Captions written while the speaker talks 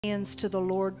Hands to the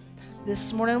Lord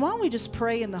this morning. Why don't we just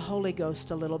pray in the Holy Ghost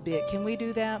a little bit? Can we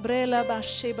do that? We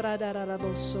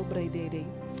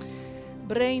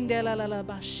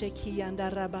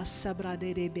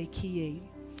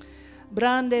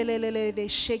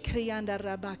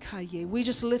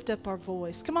just lift up our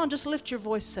voice. Come on, just lift your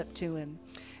voice up to Him.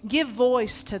 Give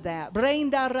voice to that.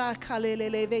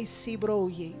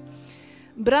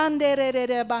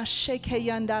 Branderere basheke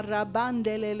yandara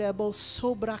bandelele bo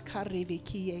sobra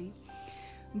karivikie.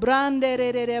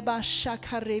 Branderere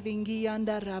bashakarivingi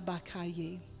yandara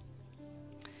bakaye.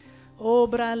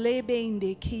 Obra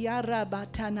lebende kiara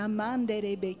batana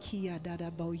mandere bekia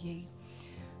dadaboye.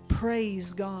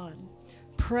 Praise God.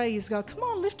 Praise God. Come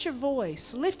on, lift your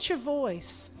voice. Lift your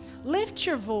voice. Lift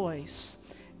your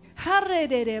voice.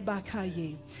 Harere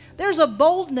bakaye. There's a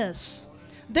boldness.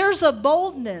 There's a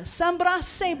boldness.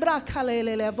 Sambrase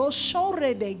brakalele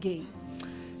voshore bege.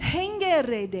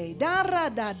 Hengerede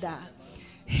daradada.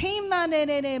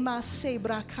 Himanene mase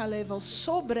brakalevo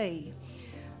sobre.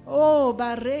 Oh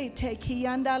barete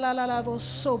kianda la la vo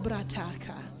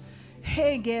sobrataka.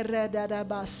 Hegereda da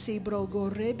basibro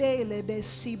gorebe lebe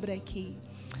sibreki.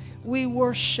 We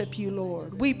worship you,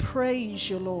 Lord. We praise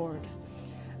you, Lord.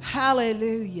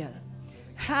 Hallelujah.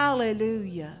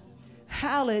 Hallelujah.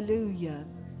 Hallelujah.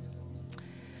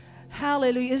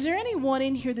 Hallelujah. Is there anyone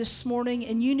in here this morning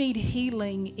and you need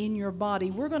healing in your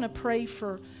body? We're going to pray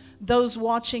for those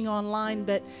watching online,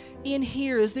 but in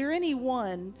here, is there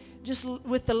anyone just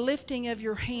with the lifting of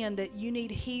your hand that you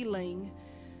need healing?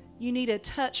 You need a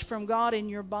touch from God in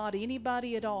your body?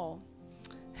 Anybody at all?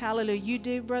 Hallelujah. You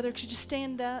do, brother? Could you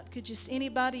stand up? Could you,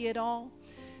 anybody at all?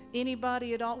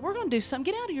 Anybody at all? We're going to do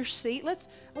something. Get out of your seat.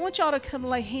 I want y'all to come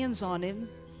lay hands on him.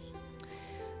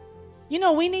 You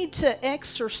know, we need to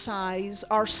exercise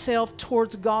ourselves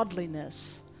towards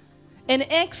godliness and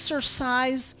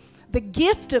exercise the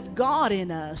gift of God in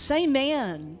us.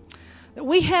 Amen. That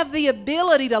we have the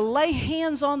ability to lay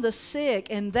hands on the sick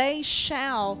and they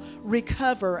shall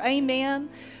recover. Amen.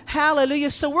 Hallelujah.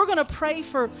 So we're going to pray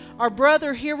for our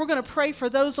brother here. We're going to pray for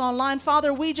those online.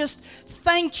 Father, we just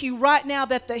thank you right now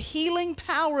that the healing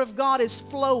power of God is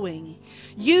flowing.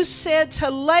 You said to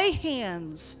lay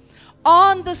hands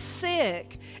on the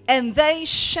sick and they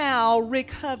shall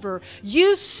recover.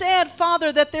 You said,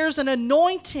 Father, that there's an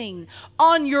anointing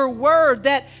on your word,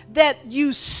 that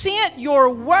you sent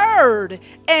your word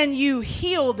and you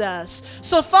healed us.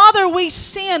 So, Father, we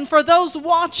send for those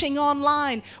watching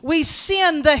online, we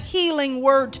send the healing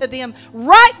word to them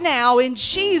right now in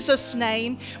Jesus'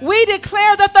 name. We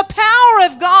declare that the power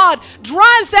of God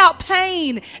drives out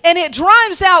pain and it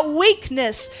drives out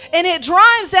weakness and it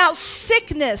drives out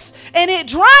sickness and it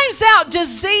drives out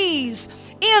disease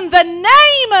in the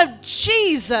name of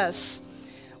Jesus.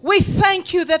 We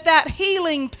thank you that that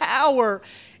healing power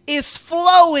is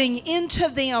flowing into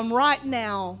them right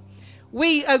now.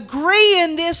 We agree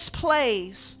in this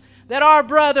place that our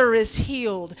brother is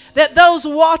healed, that those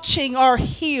watching are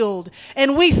healed.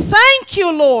 And we thank you,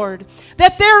 Lord,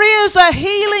 that there is a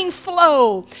healing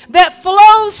flow that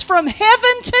flows from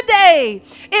heaven today.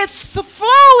 It's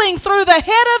flowing through the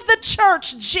head of the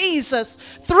church, Jesus,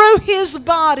 through his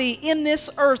body in this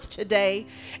earth today.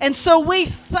 And so we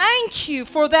thank you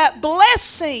for that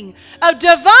blessing of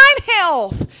divine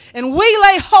health. And we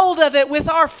lay hold of it with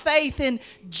our faith in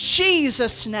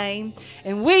Jesus' name.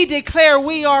 And we declare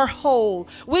we are whole.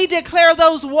 We declare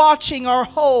those watching are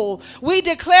whole. We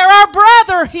declare our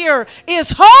brother here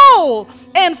is whole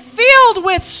and filled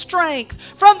with strength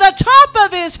from the top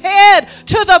of his head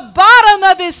to the bottom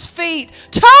of his feet.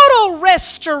 Total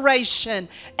restoration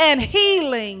and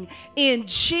healing in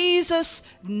Jesus'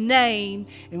 name.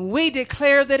 And we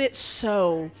declare that it's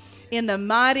so in the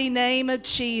mighty name of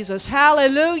Jesus.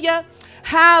 Hallelujah.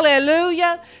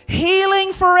 Hallelujah.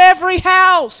 Healing for every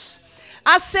house.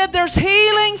 I said there's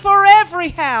healing for every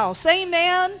house.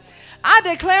 Amen. I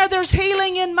declare there's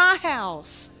healing in my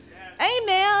house.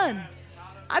 Amen.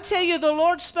 I tell you, the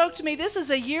Lord spoke to me. This is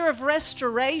a year of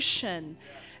restoration.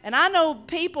 And I know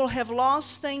people have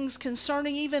lost things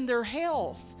concerning even their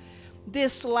health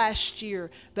this last year.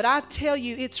 But I tell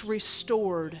you, it's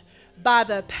restored by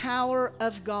the power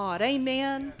of God.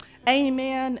 Amen.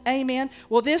 Amen. Amen.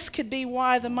 Well, this could be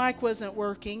why the mic wasn't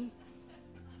working.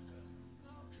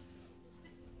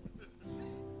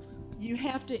 You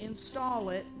have to install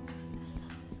it.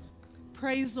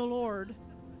 Praise the Lord.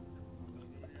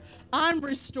 I'm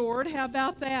restored. How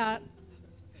about that?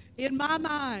 In my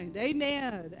mind.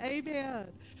 Amen. Amen.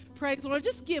 Praise the Lord.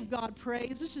 Just give God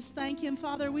praise. Let's just thank him.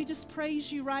 Father, we just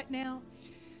praise you right now.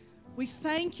 We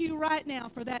thank you right now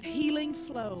for that healing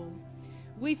flow.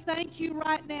 We thank you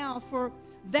right now for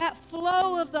That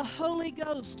flow of the Holy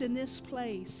Ghost in this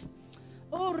place.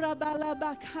 Oh,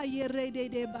 rabalabakaye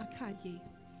rededebakaye.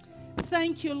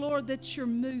 Thank you, Lord, that you're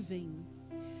moving.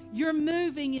 You're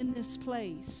moving in this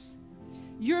place.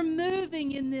 You're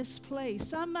moving in this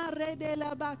place.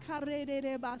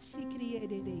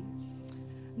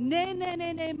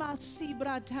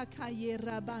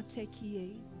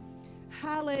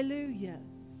 Hallelujah.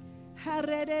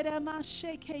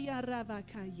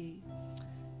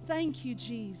 Thank you,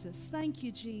 Jesus. Thank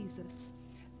you, Jesus.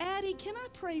 Addie, can I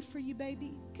pray for you,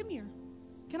 baby? Come here.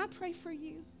 Can I pray for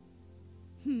you?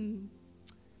 Come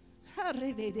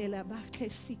here, baby.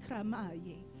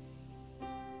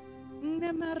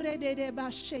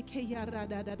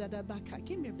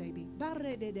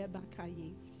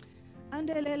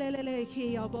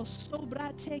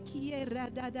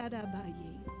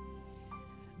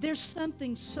 There's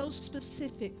something so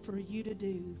specific for you to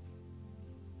do.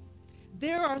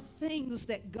 There are things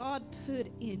that God put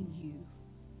in you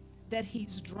that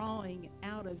He's drawing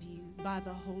out of you by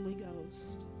the Holy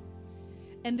Ghost.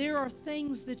 And there are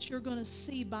things that you're going to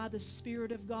see by the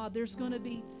Spirit of God. There's going to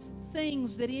be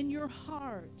things that in your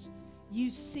heart you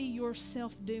see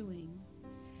yourself doing.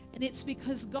 And it's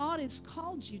because God has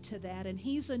called you to that and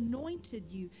He's anointed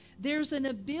you. There's an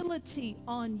ability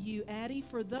on you, Addie,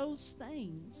 for those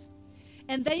things.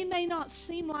 And they may not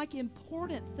seem like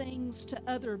important things to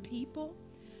other people.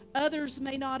 Others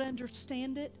may not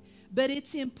understand it, but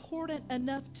it's important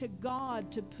enough to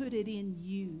God to put it in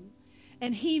you.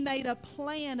 And He made a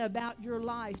plan about your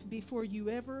life before you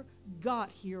ever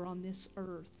got here on this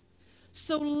earth.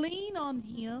 So lean on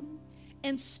Him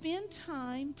and spend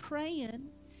time praying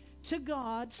to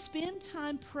God. Spend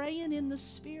time praying in the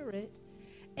Spirit.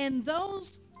 And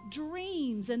those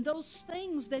dreams and those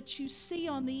things that you see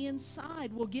on the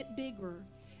inside will get bigger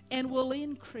and will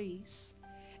increase.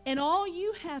 And all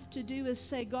you have to do is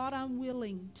say, God, I'm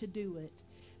willing to do it.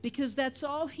 Because that's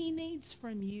all He needs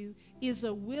from you is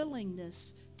a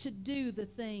willingness to do the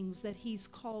things that He's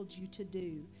called you to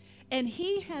do. And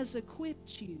He has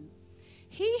equipped you.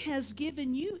 He has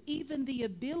given you even the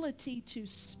ability to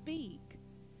speak.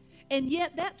 And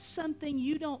yet that's something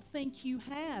you don't think you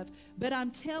have. But I'm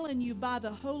telling you, by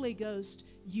the Holy Ghost,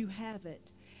 you have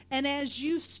it. And as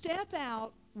you step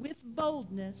out with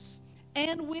boldness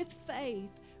and with faith,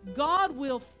 God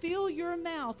will fill your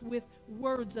mouth with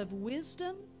words of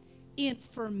wisdom,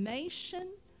 information,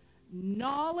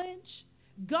 knowledge.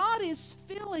 God is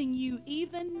filling you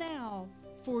even now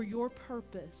for your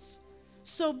purpose.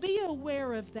 So be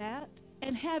aware of that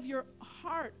and have your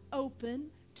heart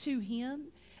open to Him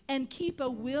and keep a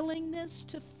willingness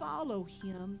to follow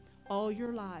Him all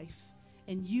your life.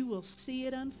 And you will see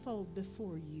it unfold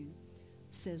before you,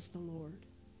 says the Lord.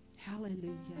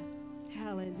 Hallelujah.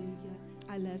 Hallelujah.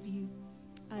 I love you.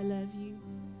 I love you.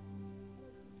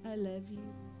 I love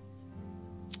you.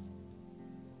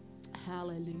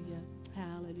 Hallelujah.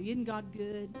 Hallelujah. Isn't God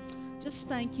good? Just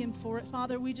thank Him for it.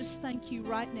 Father, we just thank you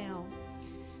right now.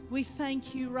 We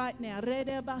thank you right now.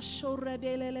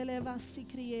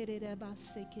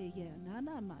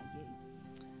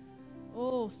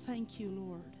 Oh, thank you,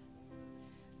 Lord.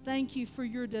 Thank you for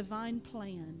your divine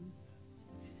plan.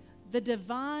 The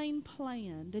divine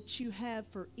plan that you have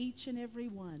for each and every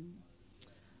one.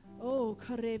 Oh,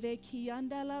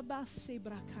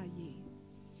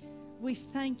 we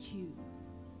thank you.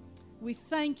 We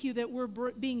thank you that we're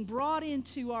being brought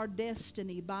into our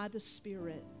destiny by the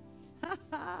Spirit.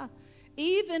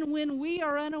 Even when we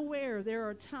are unaware, there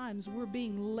are times we're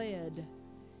being led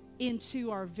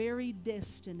into our very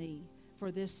destiny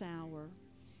for this hour.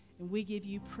 And we give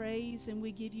you praise and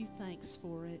we give you thanks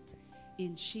for it.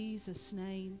 In Jesus'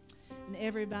 name. And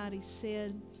everybody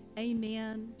said,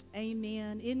 amen,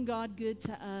 amen. Isn't God good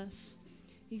to us?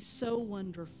 He's so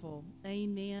wonderful.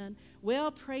 Amen.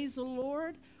 Well, praise the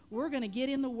Lord. We're going to get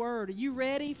in the Word. Are you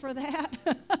ready for that?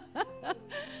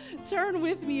 Turn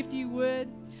with me, if you would,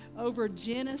 over to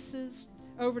Genesis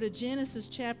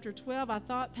chapter 12. I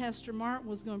thought Pastor Martin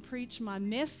was going to preach my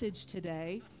message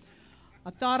today. I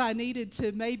thought I needed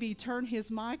to maybe turn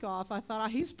his mic off. I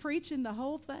thought he's preaching the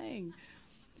whole thing.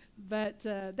 But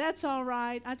that's all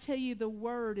right. I tell you, the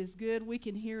Word is good. We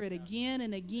can hear it again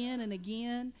and again and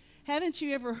again. Haven't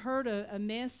you ever heard a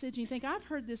message and you think, I've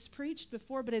heard this preached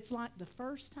before, but it's like the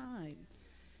first time.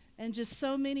 And just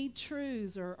so many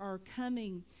truths are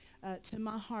coming to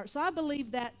my heart. So I believe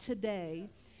that today,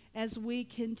 as we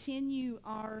continue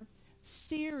our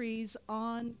series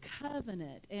on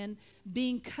covenant and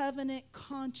being covenant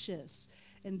conscious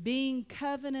and being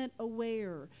covenant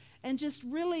aware and just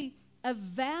really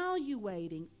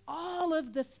evaluating all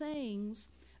of the things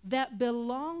that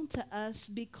belong to us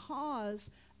because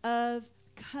of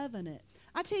covenant.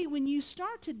 I tell you, when you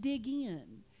start to dig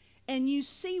in and you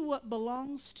see what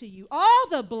belongs to you, all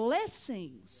the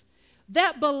blessings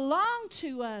that belong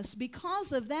to us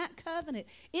because of that covenant,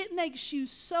 it makes you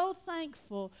so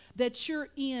thankful that you're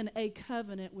in a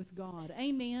covenant with God.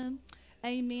 Amen.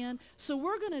 Amen. So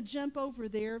we're going to jump over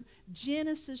there.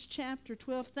 Genesis chapter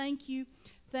 12. Thank you.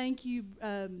 Thank you,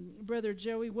 Brother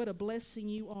Joey. What a blessing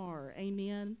you are.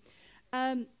 Amen.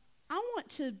 I want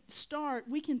to start.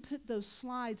 We can put those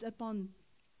slides up on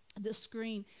the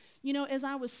screen. You know, as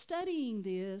I was studying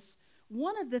this,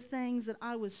 one of the things that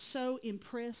I was so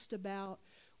impressed about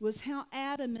was how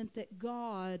adamant that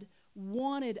God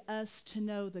wanted us to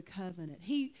know the covenant.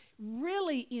 He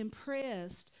really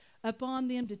impressed upon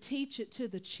them to teach it to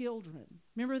the children.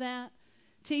 Remember that?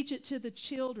 Teach it to the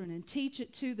children and teach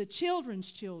it to the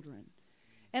children's children.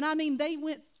 And I mean, they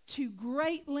went to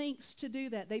great lengths to do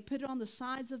that. They put it on the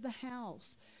sides of the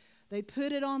house. They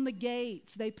put it on the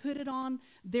gates. They put it on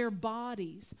their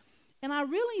bodies. And I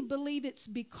really believe it's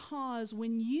because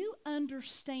when you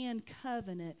understand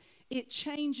covenant, it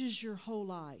changes your whole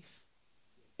life.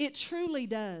 It truly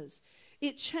does.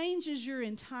 It changes your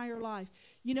entire life.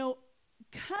 You know,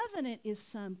 covenant is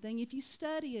something, if you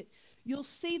study it, you'll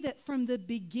see that from the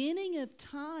beginning of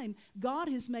time, God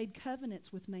has made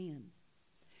covenants with man.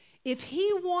 If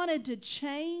he wanted to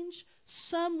change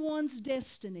someone's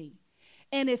destiny,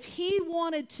 and if he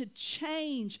wanted to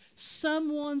change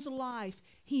someone's life,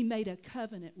 he made a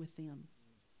covenant with them.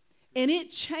 And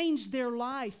it changed their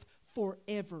life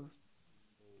forever.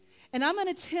 And I'm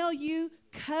going to tell you,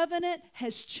 covenant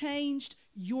has changed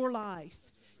your life.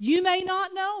 You may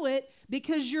not know it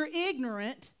because you're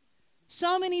ignorant.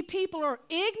 So many people are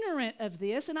ignorant of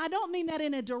this, and I don't mean that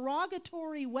in a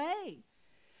derogatory way.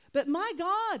 But my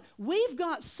God, we've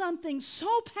got something so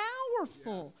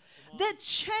powerful that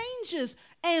changes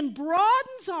and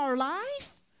broadens our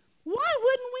life. Why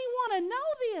wouldn't we want to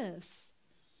know this?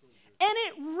 And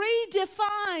it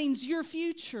redefines your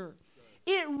future.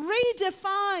 It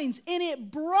redefines and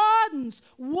it broadens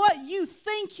what you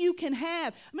think you can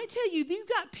have. Let me tell you, you've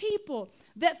got people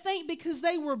that think because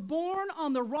they were born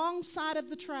on the wrong side of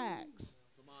the tracks,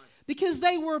 because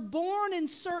they were born in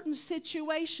certain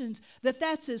situations, that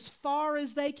that's as far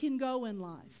as they can go in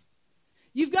life.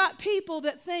 You've got people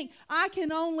that think, I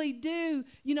can only do,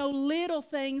 little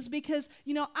things because,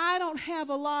 I don't have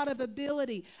a lot of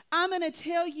ability. I'm going to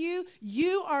tell you,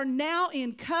 you are now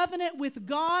in covenant with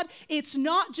God. It's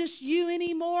not just you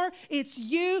anymore. It's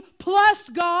you plus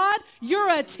God.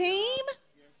 You're a team.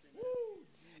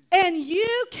 And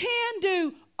you can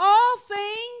do all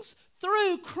things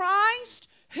through Christ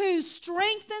who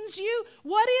strengthens you.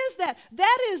 What is that?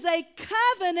 That is a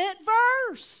covenant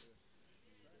verse.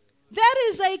 That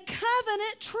is a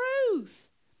covenant truth.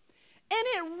 And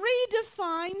it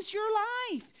redefines your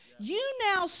life. You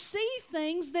now see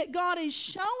things that God is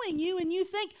showing you and you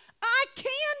think, I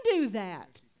can do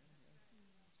that.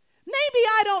 Maybe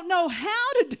I don't know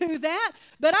how to do that,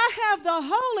 but I have the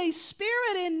Holy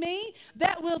Spirit in me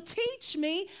that will teach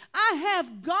me. I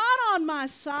have God on my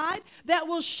side that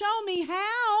will show me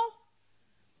how.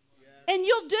 And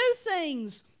you'll do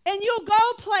things. And you'll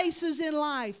go places in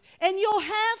life. And you'll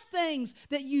have things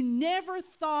that you never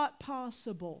thought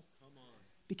possible.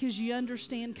 Because you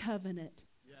understand covenant.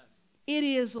 Yes. It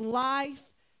is life-changing.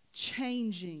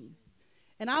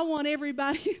 And I want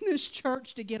everybody in this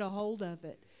church to get a hold of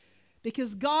it.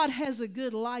 Because God has a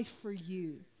good life for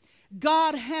you.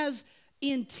 God has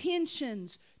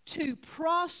intentions to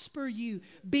prosper you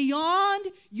beyond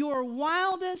your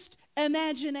wildest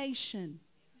imagination.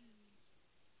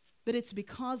 But it's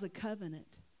because of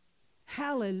covenant.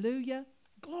 Hallelujah.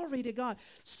 Glory to God.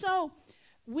 So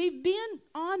we've been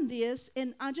on this,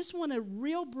 and I just want to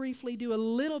real briefly do a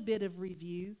little bit of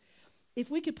review.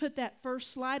 If we could put that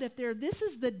first slide up there. This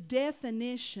is the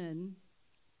definition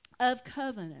of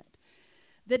covenant.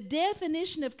 The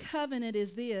definition of covenant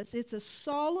is this. It's a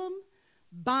solemn,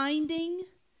 binding,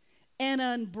 and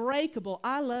unbreakable.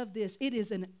 I love this. It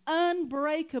is an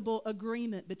unbreakable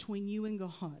agreement between you and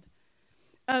God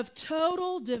of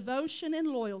total devotion and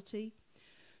loyalty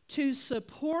to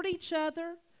support each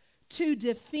other, to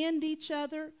defend each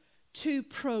other, to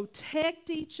protect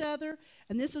each other.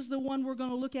 And this is the one we're going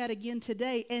to look at again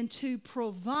today. And to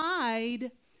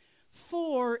provide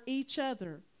for each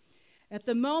other. At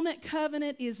the moment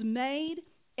covenant is made,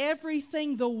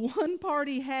 everything the one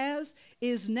party has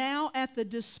is now at the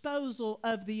disposal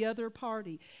of the other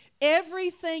party.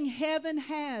 Everything heaven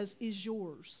has is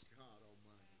yours.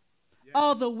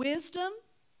 All the wisdom,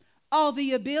 all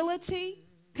the ability,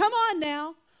 come on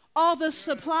now, all the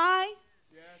supply,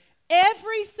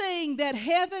 Everything that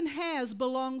heaven has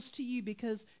belongs to you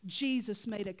because Jesus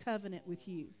made a covenant with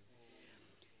you.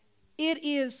 It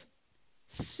is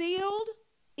sealed,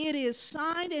 it is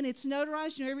signed, and it's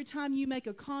notarized. You know, every time you make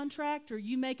a contract or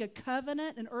you make a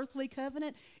covenant, an earthly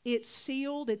covenant, it's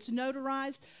sealed, it's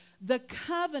notarized. The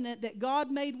covenant that God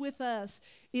made with us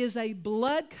is a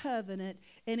blood covenant,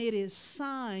 and it is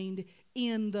signed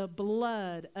in the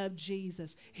blood of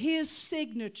Jesus. His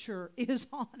signature is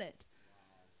on it.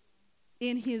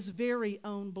 In his very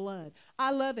own blood.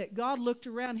 I love it. God looked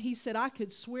around. He said, I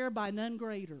could swear by none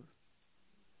greater.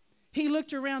 He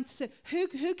looked around and said,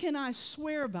 who can I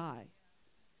swear by?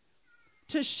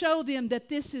 To show them that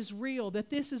this is real,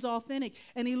 that this is authentic.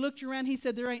 And he looked around. He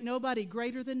said, there ain't nobody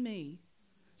greater than me.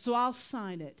 So I'll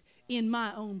sign it in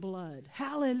my own blood.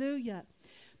 Hallelujah.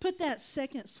 Put that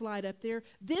second slide up there.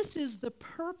 This is the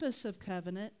purpose of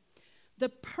covenant. The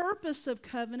purpose of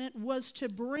covenant was to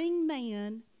bring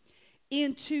man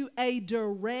into a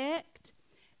direct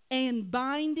and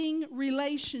binding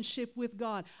relationship with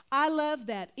God. I love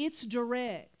that. It's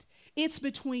direct. It's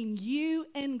between you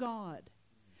and God.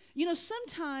 You know,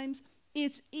 sometimes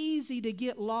it's easy to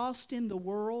get lost in the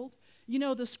world. You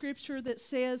know, the scripture that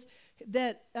says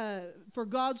that for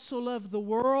God so loved the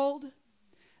world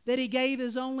that he gave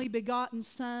his only begotten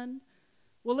son.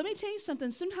 Well, let me tell you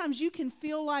something. Sometimes you can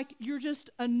feel like you're just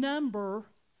a number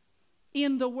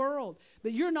in the world,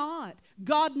 but you're not.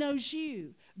 God knows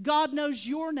you. God knows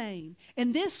your name.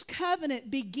 And this covenant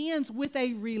begins with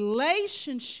a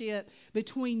relationship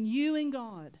between you and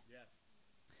God. Yes.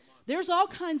 There's all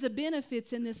kinds of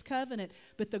benefits in this covenant,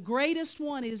 but the greatest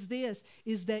one is this,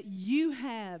 is that you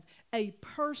have a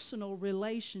personal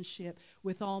relationship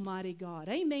with Almighty God.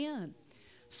 Amen.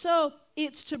 So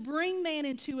it's to bring man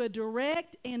into a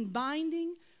direct and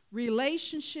binding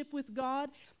relationship with God.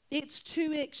 It's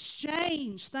to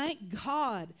exchange, thank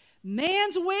God,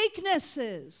 man's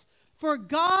weaknesses for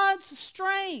God's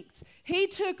strength. He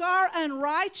took our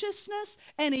unrighteousness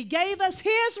and he gave us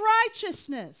his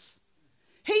righteousness.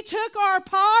 He took our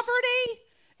poverty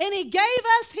and he gave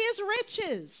us his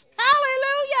riches.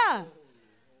 Hallelujah.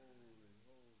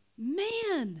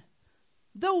 Man,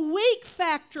 the weak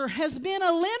factor has been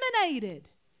eliminated.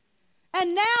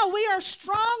 And now we are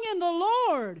strong in the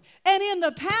Lord and in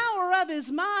the power of his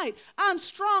might. I'm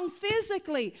strong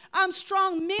physically. I'm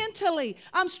strong mentally.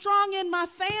 I'm strong in my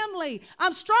family.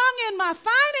 I'm strong in my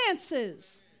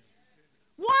finances.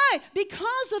 Why?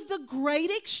 Because of the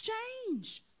great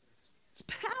exchange. It's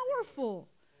powerful.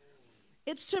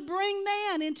 It's to bring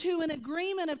man into an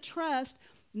agreement of trust.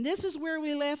 And this is where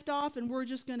we left off, and we're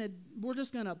just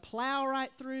gonna plow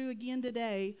right through again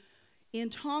today in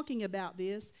talking about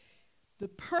this. The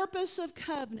purpose of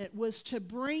covenant was to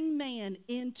bring man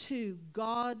into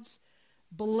God's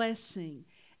blessing.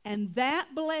 And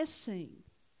that blessing,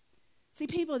 see,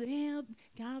 people, yeah,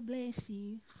 God bless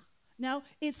you. No,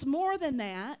 it's more than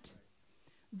that.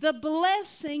 The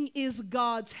blessing is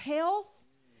God's health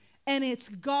and it's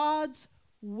God's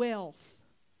wealth.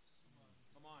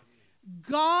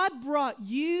 God brought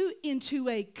you into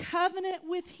a covenant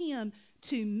with him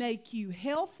to make you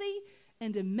healthy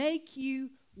and to make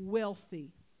you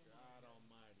wealthy.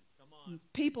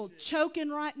 People choking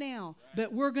right now,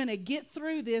 but we're going to get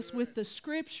through this with the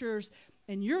scriptures,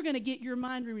 and you're going to get your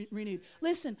mind renewed.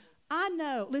 Listen, I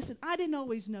didn't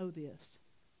always know this.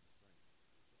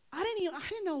 I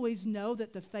didn't always know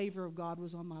that the favor of God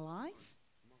was on my life.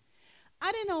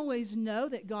 I didn't always know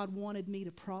that God wanted me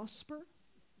to prosper.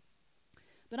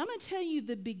 But I'm going to tell you,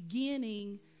 the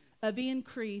beginning of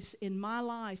increase in my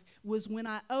life was when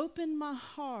I opened my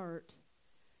heart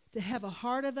to have a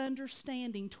heart of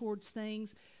understanding towards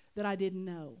things that I didn't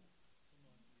know,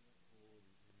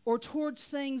 or towards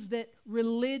things that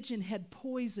religion had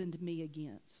poisoned me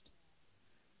against.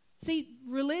 See,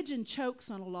 religion chokes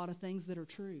on a lot of things that are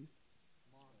true.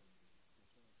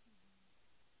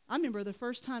 I remember the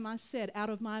first time I said out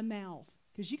of my mouth,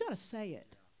 because you got to say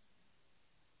it.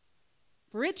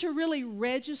 For it to really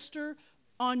register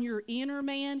on your inner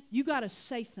man, you got to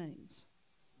say things.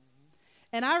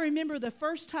 And I remember the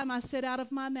first time I said out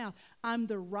of my mouth, I'm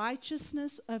the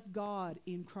righteousness of God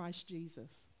in Christ Jesus.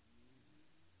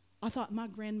 I thought my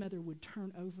grandmother would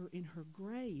turn over in her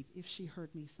grave if she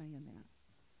heard me saying that.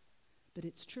 But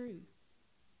it's true.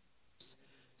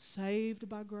 Saved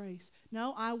by grace.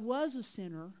 No, I was a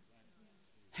sinner.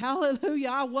 Hallelujah,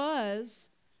 I was.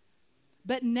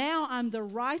 But now I'm the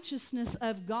righteousness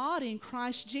of God in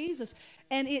Christ Jesus.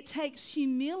 And it takes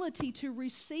humility to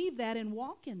receive that and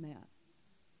walk in that.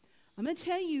 I'm going to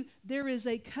tell you, there is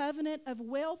a covenant of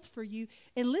wealth for you.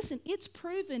 And listen, it's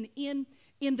proven in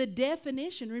the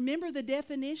definition. Remember the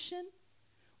definition?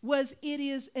 was it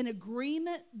is an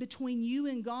agreement between you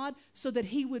and God so that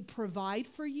He would provide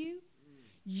for you.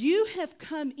 You have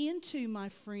come into, my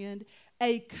friend,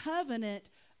 a covenant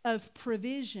of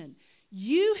provision.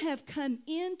 You have come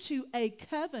into a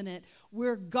covenant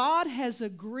where God has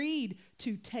agreed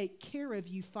to take care of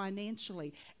you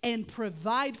financially and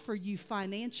provide for you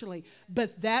financially.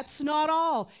 But that's not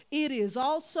all. It is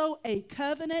also a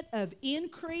covenant of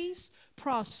increase,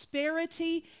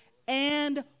 prosperity,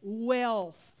 and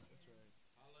wealth.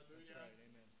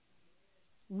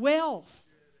 Wealth.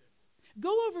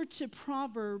 Go over to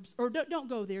Proverbs, or don't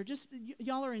go there. Just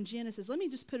y'all are in Genesis. Let me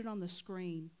just put it on the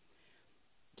screen.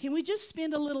 Can we just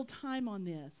spend a little time on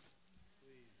this?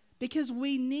 Because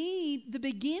we need, the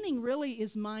beginning really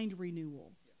is mind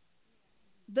renewal.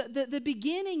 The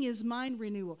beginning is mind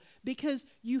renewal. Because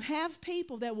you have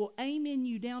people that will amen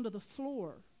you down to the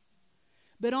floor.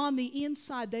 But on the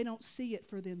inside, they don't see it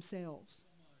for themselves.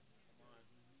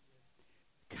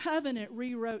 Covenant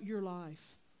rewrote your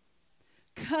life.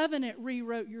 Covenant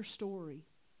rewrote your story.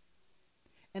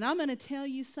 And I'm going to tell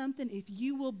you something. If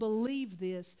you will believe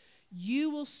this, you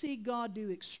will see God do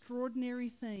extraordinary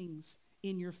things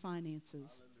in your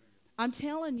finances. I'm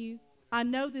telling you, I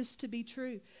know this to be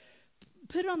true.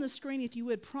 Put it on the screen if you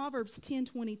would. Proverbs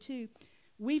 10:22.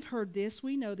 We've heard this,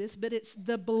 we know this, but it's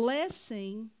the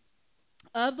blessing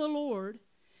of the Lord.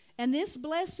 And this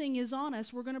blessing is on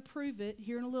us. We're going to prove it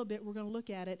here in a little bit. We're going to look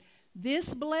at it.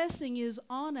 This blessing is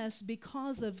on us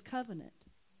because of covenant.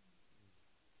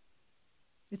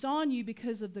 It's on you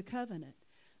because of the covenant.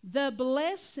 The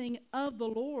blessing of the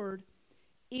Lord,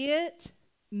 it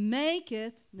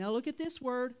maketh, now look at this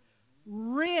word,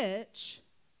 rich,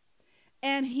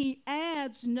 and He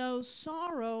adds no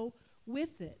sorrow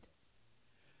with it.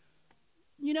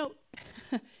 You know,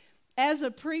 as a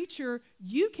preacher,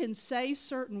 you can say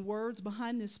certain words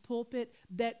behind this pulpit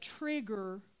that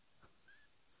trigger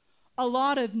a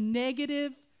lot of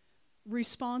negative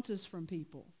responses from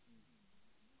people.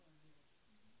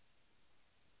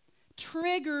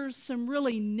 Triggers some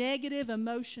really negative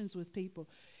emotions with people.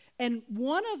 And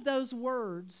one of those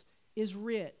words is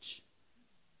rich.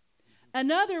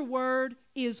 Another word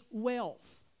is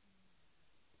wealth.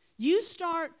 You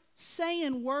start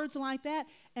saying words like that,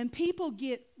 and people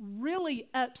get really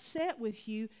upset with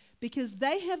you because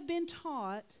they have been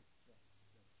taught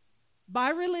by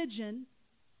religion,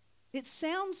 it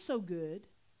sounds so good,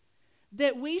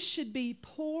 that we should be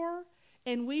poor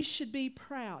and we should be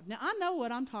proud. Now, I know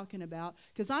what I'm talking about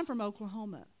because I'm from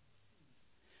Oklahoma.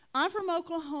 I'm from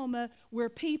Oklahoma where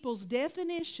people's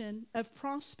definition of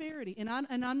prosperity, and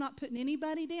I'm not putting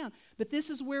anybody down, but this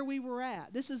is where we were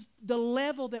at. This is the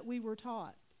level that we were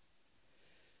taught.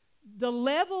 The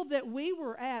level that we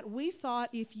were at, we thought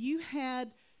if you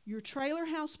had your trailer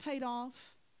house paid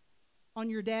off on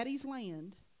your daddy's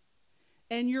land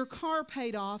and your car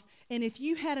paid off, and if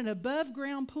you had an above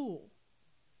ground pool,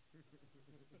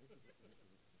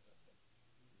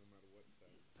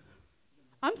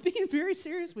 I'm being very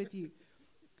serious with you,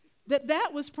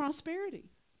 that was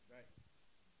prosperity. Right.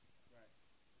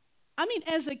 I mean,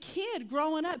 as a kid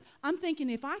growing up, I'm thinking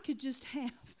if I could just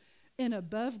have an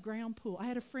above ground pool. I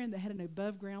had a friend that had an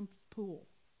above ground pool.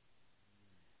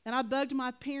 And I bugged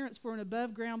my parents for an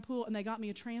above ground pool, and they got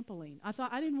me a trampoline. I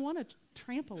thought I didn't want a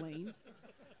trampoline.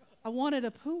 I wanted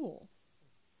a pool.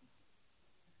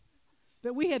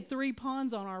 But we had 3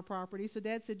 ponds on our property, so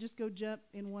Dad said, just go jump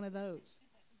in one of those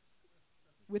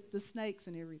with the snakes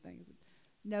and everything. I said,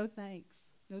 no thanks.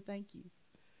 No thank you.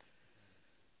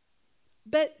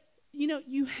 But you know,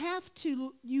 you have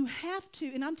to,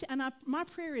 and my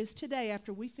prayer is today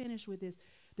after we finish with this,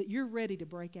 that you're ready to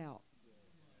break out.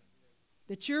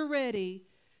 That you're ready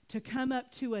to come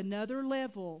up to another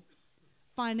level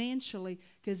financially,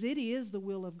 because it is the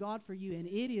will of God for you, and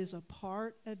it is a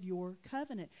part of your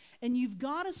covenant. And you've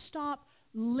got to stop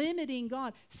limiting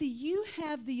God. See, you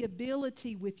have the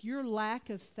ability with your lack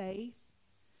of faith.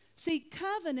 See,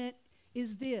 covenant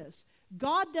is this.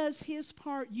 God does His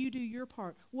part, you do your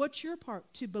part. What's your part?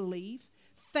 To believe.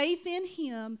 Faith in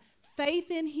Him, faith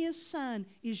in His Son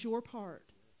is your part.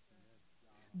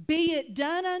 Be it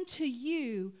done unto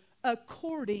you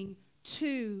according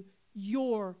to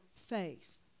your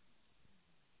faith.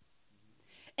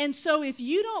 And so if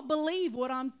you don't believe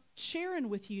what I'm sharing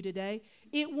with you today,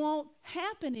 it won't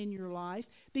happen in your life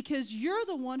because you're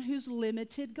the one who's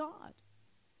limited God.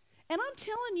 And I'm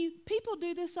telling you, people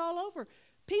do this all over.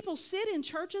 People sit in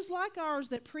churches like ours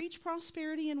that preach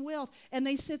prosperity and wealth, and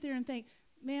they sit there and think,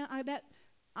 man,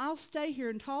 I'll stay here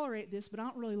and tolerate this, but I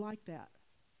don't really like that.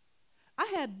 I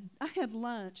had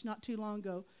lunch not too long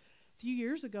ago, a few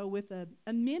years ago, with a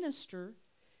minister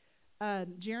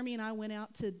Jeremy and I went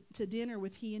out to dinner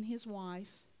with he and his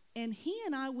wife, and he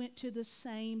and I went to the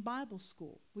same Bible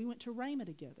school. We went to Rhema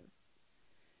together.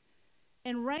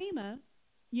 And Rhema,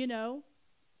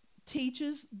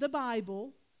 teaches the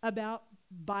Bible about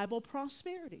Bible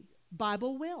prosperity,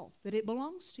 Bible wealth, that it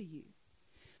belongs to you.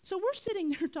 So we're sitting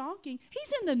there talking.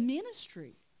 He's in the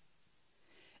ministry.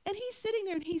 And he's sitting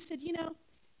there and he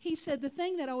said, the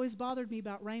thing that always bothered me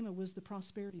about Rhema was the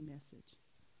prosperity message.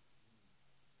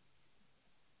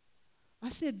 I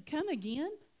said, come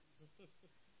again?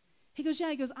 He goes, yeah.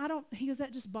 He goes,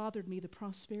 that just bothered me, the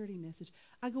prosperity message.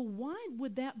 I go, why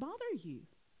would that bother you?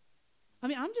 I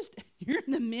mean, you're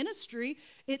in the ministry.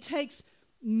 It takes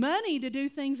money to do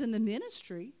things in the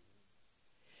ministry.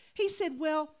 He said,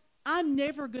 well, I'm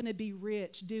never going to be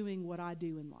rich doing what I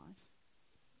do in life.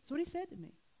 That's what he said to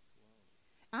me.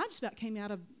 I just about came out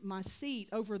of my seat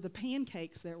over the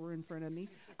pancakes that were in front of me.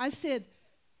 I said,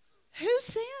 who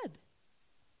said?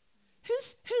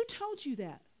 Who told you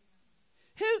that?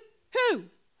 Who?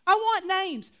 I want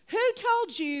names. Who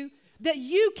told you that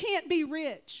you can't be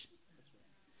rich?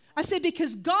 I said,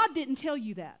 because God didn't tell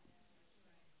you that.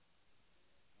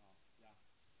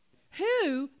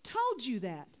 Who told you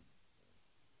that?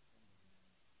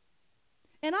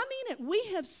 And I mean it.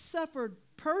 We have suffered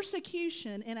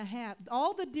persecution in a half.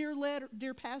 All the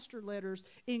Dear Pastor letters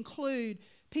include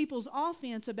people's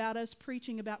offense about us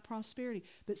preaching about prosperity.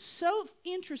 But so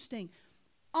interesting,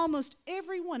 almost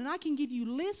everyone, and I can give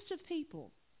you lists of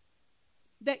people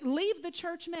that leave the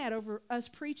church mad over us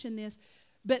preaching this,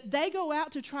 but they go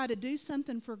out to try to do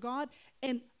something for God,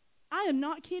 and I am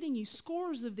not kidding you,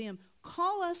 scores of them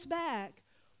call us back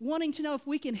wanting to know if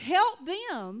we can help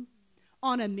them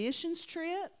on a missions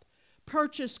trip,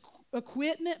 purchase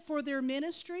equipment for their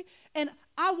ministry. And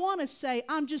I want to say,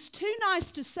 I'm just too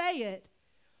nice to say it.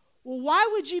 Well, why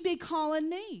would you be calling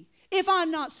me if I'm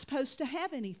not supposed to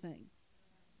have anything?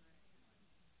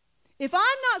 If I'm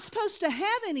not supposed to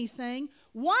have anything,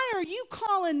 why are you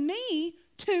calling me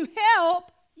to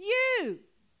help you?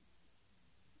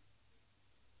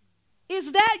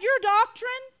 Is that your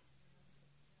doctrine?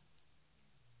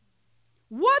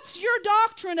 What's your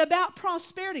doctrine about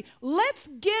prosperity? Let's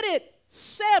get it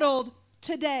settled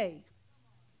today.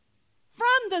 From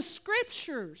the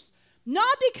Scriptures.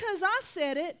 Not because I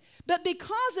said it, but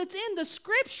because it's in the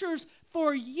Scriptures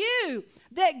for you.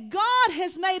 That God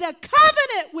has made a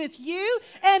covenant with you,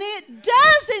 and it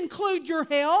does include your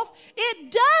health.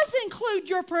 It does include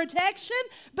your protection,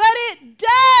 but it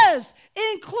does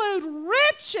include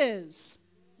riches.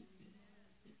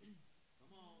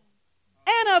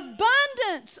 An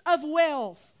abundance of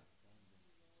wealth.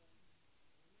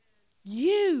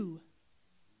 You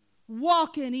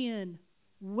walking in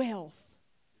wealth.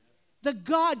 The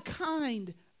God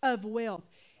kind of wealth.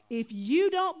 If you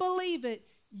don't believe it,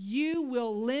 you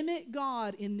will limit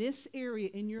God in this area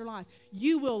in your life.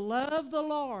 You will love the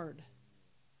Lord.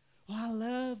 Oh, I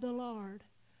love the Lord.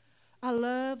 I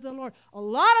love the Lord. A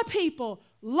lot of people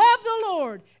love the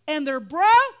Lord, and they're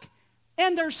broke,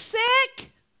 and they're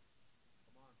sick,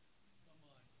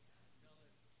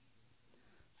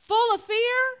 full of fear,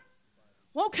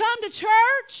 won't come to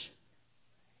church.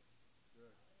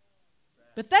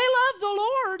 But they love the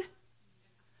Lord.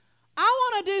 I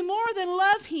want to do more than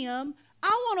love Him. I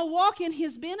want to walk in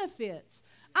His benefits.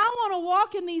 I want to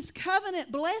walk in these covenant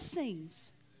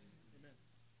blessings.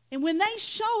 And when they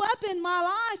show up in my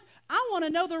life, I want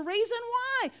to know the reason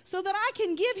why so that I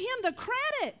can give Him the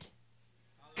credit.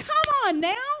 Come on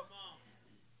now.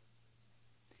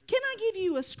 Can I give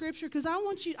you a scripture? Because I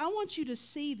want you to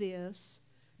see this.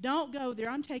 Don't go there.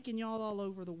 I'm taking y'all all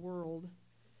over the world.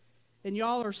 And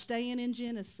y'all are staying in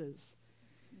Genesis.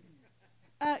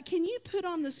 Can you put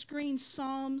on the screen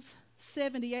Psalms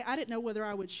 78? I didn't know whether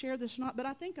I would share this or not, but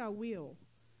I think I will.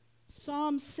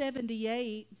 Psalm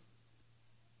 78.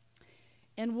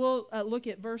 And we'll look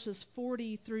at verses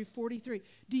 40 through 43.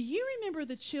 Do you remember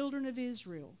the children of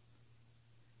Israel?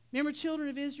 Remember children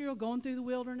of Israel going through the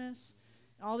wilderness?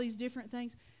 All these different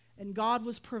things. And God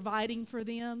was providing for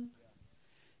them.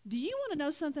 Do you want to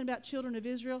know something about children of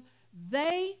Israel?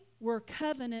 They were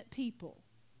covenant people.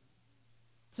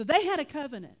 So they had a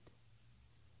covenant.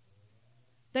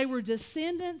 They were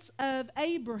descendants of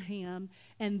Abraham,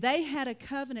 and they had a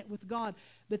covenant with God,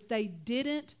 but they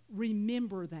didn't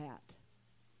remember that.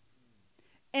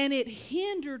 And it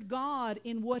hindered God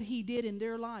in what He did in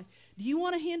their life. Do you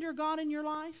want to hinder God in your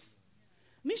life?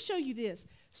 Let me show you this.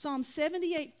 Psalm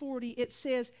 78:40, it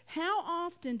says, how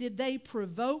often did they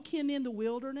provoke Him in the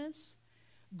wilderness,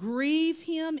 grieve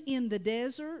Him in the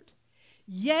desert?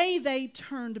 Yea, they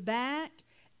turned back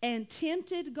and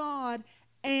tempted God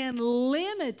and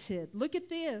limited, look at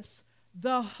this,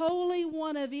 the Holy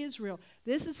One of Israel.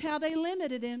 This is how they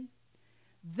limited him.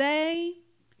 They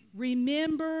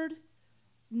remembered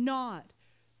not.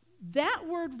 That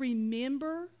word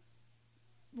remember,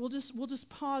 we'll just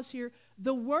pause here.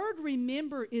 The word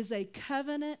remember is a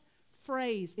covenant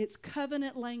phrase. It's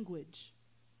covenant language.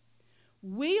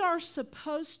 We are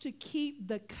supposed to keep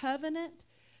the covenant,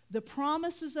 the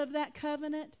promises of that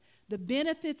covenant, the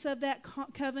benefits of that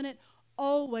covenant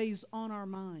always on our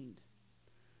mind.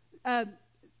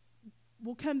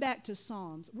 We'll come back to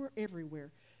Psalms. We're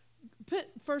everywhere. Put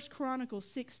 1 Chronicles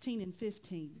 16 and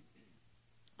 15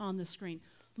 on the screen.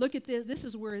 Look at this. This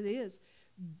is where it is.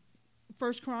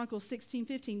 1 Chronicles 16,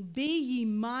 15. Be ye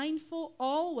mindful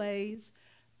always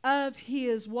of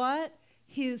his what?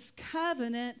 His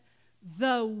covenant,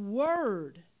 the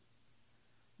word.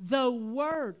 The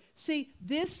word. See,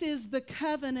 this is the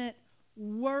covenant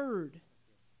word.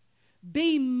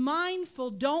 Be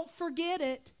mindful. Don't forget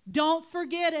it. Don't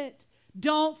forget it.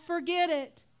 Don't forget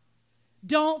it.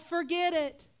 Don't forget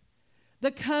it.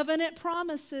 The covenant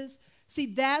promises. See,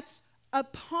 that's a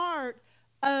part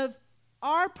of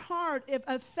our part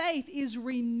of faith is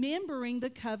remembering the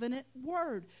covenant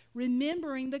word,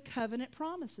 remembering the covenant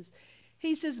promises.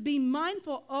 He says, be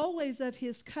mindful always of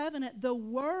his covenant, the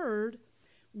word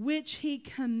which he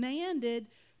commanded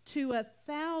to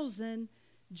 1,000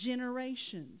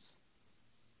 generations.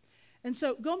 And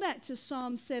so going back to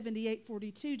Psalm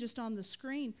 78:42, just on the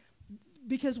screen,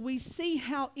 because we see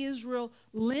how Israel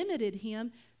limited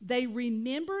him. They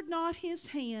remembered not his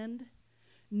hand,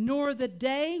 nor the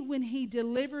day when he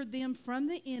delivered them from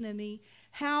the enemy,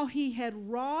 how he had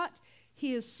wrought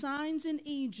his signs in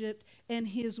Egypt and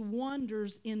his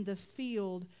wonders in the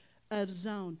field of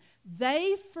Zon.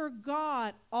 They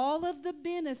forgot all of the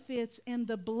benefits and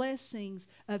the blessings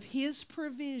of his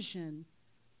provision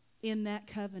in that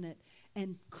covenant.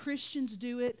 And Christians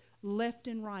do it left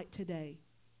and right today.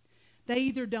 They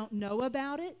either don't know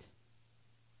about it.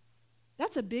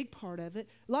 That's a big part of it.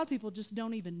 A lot of people just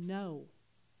don't even know.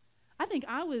 I think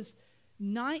I was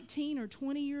 19 or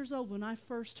 20 years old when I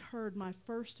first heard my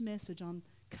first message on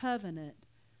covenant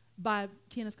by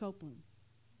Kenneth Copeland.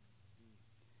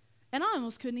 And I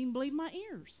almost couldn't even believe my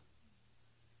ears.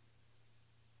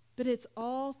 But it's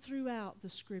all throughout the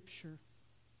Scripture.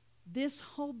 This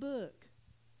whole book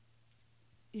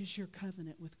is your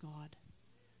covenant with God.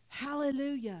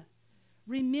 Hallelujah.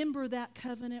 Remember that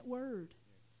covenant word.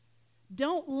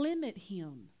 Don't limit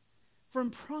him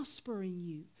from prospering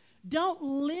you. Don't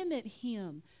limit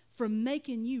him from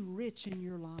making you rich in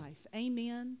your life.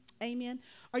 Amen. Amen.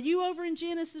 Are you over in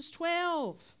Genesis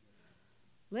 12?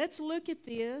 Let's look at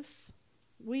this.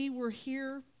 We were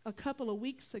here a couple of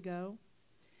weeks ago.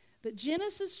 But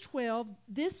Genesis 12,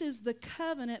 this is the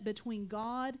covenant between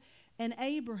God and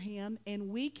Abraham, and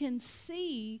we can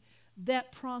see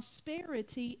that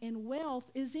prosperity and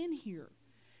wealth is in here.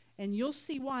 And you'll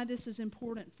see why this is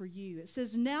important for you. It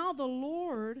says, now the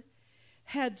Lord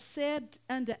had said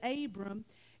unto Abram,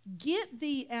 get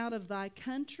thee out of thy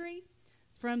country,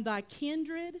 from thy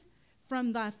kindred,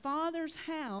 from thy father's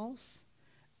house,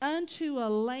 unto a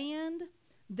land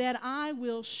that I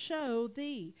will show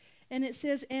thee. And it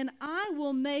says, and I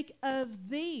will make of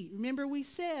thee. Remember we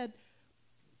said,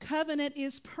 covenant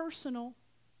is personal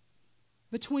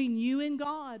between you and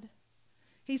God.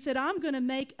 He said, I'm going to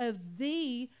make of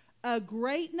thee a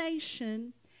great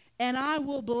nation, and I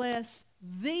will bless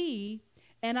thee,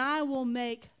 and I will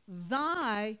make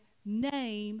thy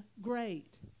name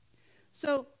great.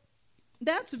 So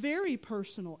that's very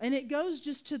personal, and it goes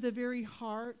just to the very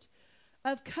heart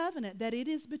of covenant, that it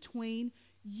is between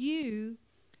you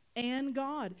and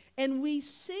God. And we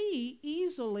see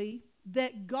easily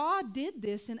that God did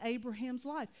this in Abraham's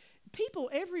life. People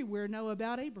everywhere know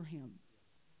about Abraham,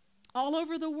 all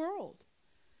over the world.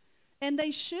 And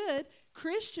they should.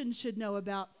 Christians should know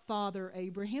about Father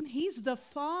Abraham. He's the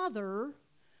father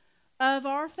of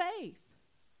our faith.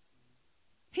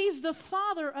 He's the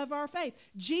father of our faith.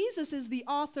 Jesus is the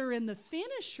author and the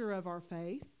finisher of our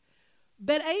faith.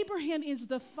 But Abraham is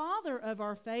the father of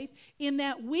our faith in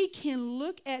that we can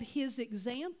look at his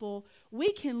example.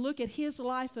 We can look at his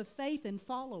life of faith and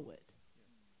follow it.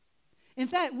 In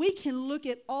fact, we can look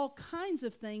at all kinds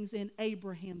of things in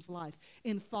Abraham's life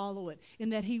and follow it. In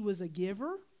that he was a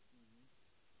giver.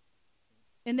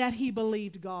 In that he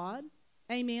believed God.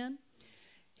 Amen.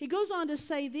 He goes on to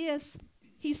say this.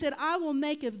 He said, I will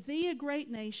make of thee a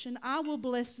great nation. I will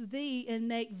bless thee and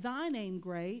make thy name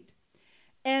great.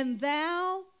 And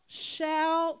thou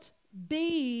shalt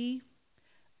be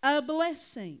a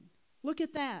blessing. Look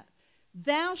at that.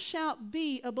 Thou shalt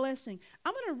be a blessing.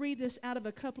 I'm going to read this out of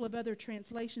a couple of other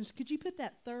translations. Could you put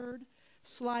that third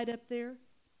slide up there.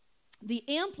 The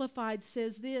Amplified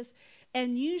says this,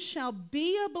 and you shall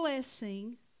be a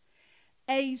blessing,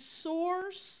 a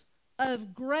source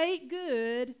of great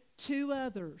good to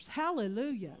others.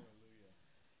 Hallelujah.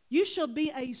 You shall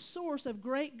be a source of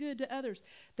great good to others.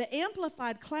 The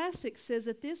Amplified Classic says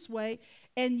it this way,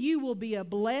 and you will be a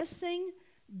blessing,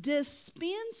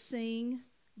 dispensing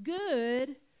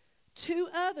good to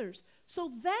others.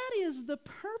 So that is the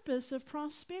purpose of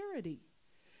prosperity.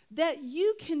 That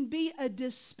you can be a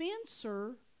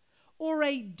dispenser or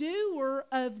a doer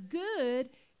of good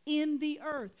in the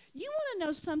earth. You want to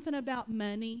know something about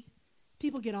money?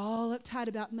 People get all uptight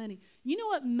about money. You know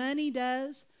what money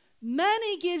does?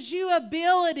 Money gives you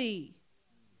ability.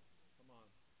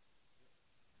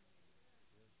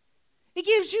 It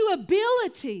gives you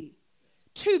ability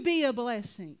to be a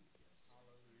blessing.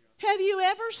 Have you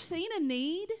ever seen a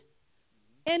need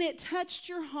and it touched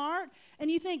your heart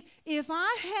and you think, if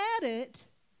I had it,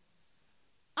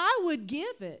 I would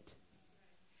give it.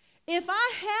 If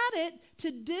I had it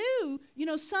to do,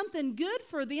 something good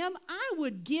for them, I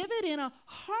would give it in a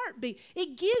heartbeat.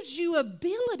 It gives you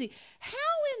ability. How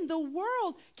in the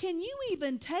world can you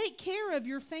even take care of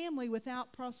your family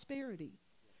without prosperity?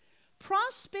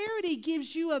 Prosperity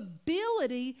gives you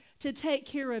ability to take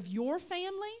care of your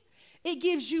family. It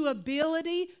gives you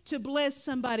ability to bless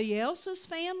somebody else's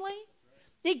family.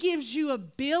 It gives you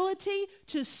ability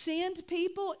to send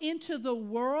people into the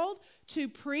world to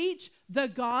preach the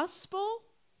gospel.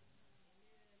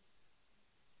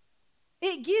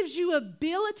 It gives you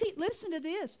ability. Listen to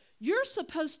this. You're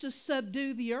supposed to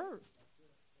subdue the earth.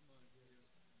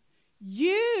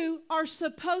 You are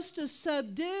supposed to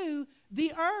subdue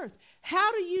the earth.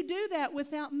 How do you do that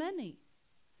without money?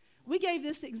 We gave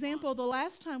this example the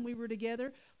last time we were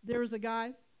together. There was a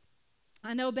guy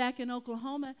I know back in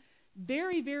Oklahoma,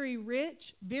 very, very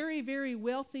rich, very, very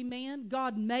wealthy man.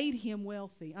 God made him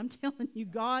wealthy. I'm telling you,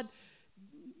 I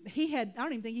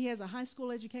don't even think he has a high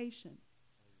school education.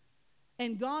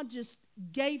 And God just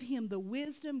gave him the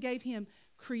wisdom, gave him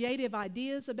creative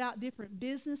ideas about different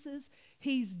businesses.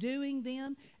 He's doing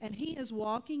them, and he is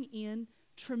walking in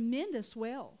tremendous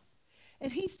wealth.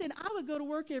 And he said, I would go to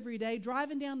work every day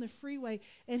driving down the freeway,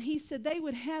 and he said they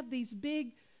would have these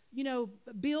big,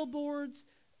 billboards,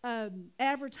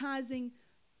 advertising.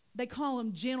 They call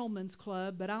them Gentlemen's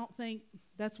Club, but I don't think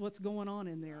that's what's going on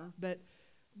in there. But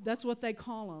that's what they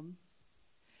call them.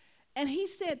 And he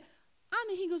said,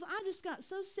 he goes, I just got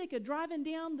so sick of driving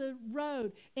down the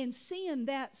road and seeing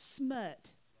that smut.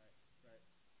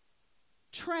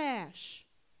 Trash.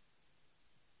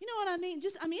 You know what I mean?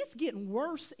 It's getting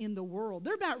worse in the world.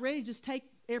 They're about ready to just take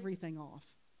everything off,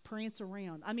 prance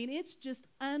around. It's just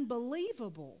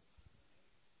unbelievable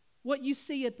what you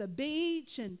see at the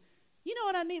beach and, you know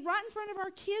what I mean, right in front of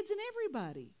our kids and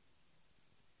everybody.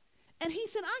 And he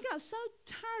said, I got so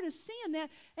tired of seeing that.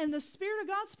 And the Spirit of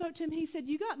God spoke to him. He said,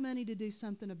 you got money to do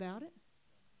something about it.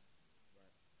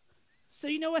 So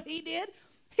you know what he did?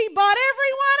 He bought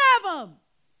every one of them.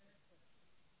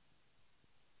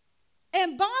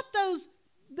 And bought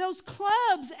those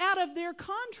clubs out of their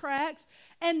contracts.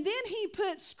 And then he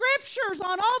put scriptures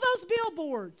on all those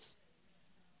billboards.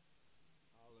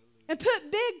 And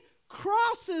put big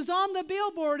crosses on the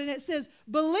billboard, and it says,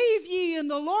 believe ye in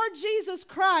the Lord Jesus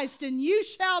Christ, and you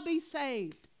shall be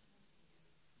saved.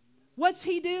 What's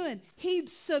he doing?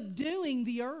 He's subduing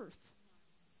the earth.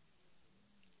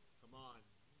 Come on.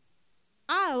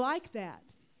 I like that.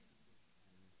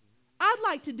 I'd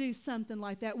like to do something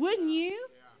like that. Wouldn't you? Yeah.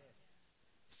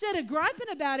 Instead of griping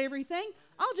about everything,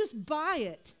 I'll just buy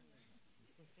it.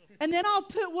 And then I'll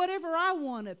put whatever I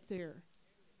want up there.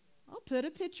 I'll put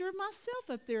a picture of myself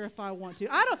up there if I want to.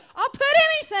 I'll put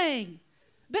anything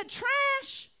but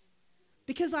trash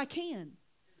because I can.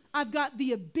 I've got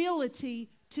the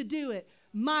ability to do it.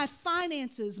 My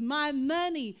finances, my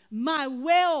money, my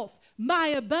wealth, my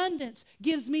abundance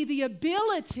gives me the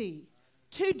ability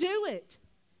to do it.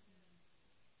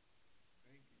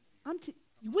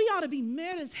 We ought to be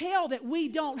mad as hell that we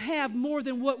don't have more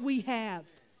than what we have.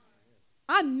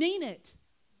 I mean it.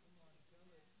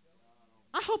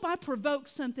 I hope I provoke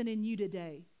something in you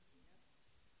today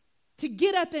to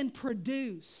get up and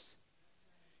produce.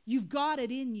 You've got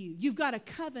it in you. You've got a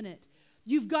covenant.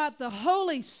 You've got the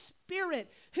Holy Spirit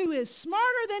who is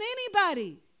smarter than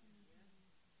anybody.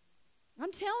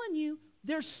 I'm telling you,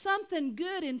 there's something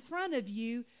good in front of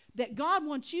you that God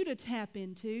wants you to tap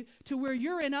into to where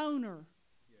you're an owner.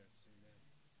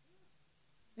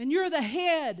 And you're the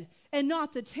head and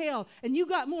not the tail. And you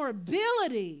got more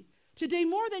ability to do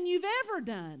more than you've ever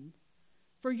done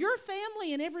for your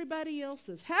family and everybody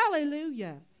else's.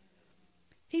 Hallelujah.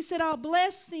 He said, I'll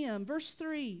bless them. Verse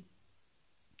 3.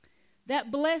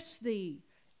 That bless thee,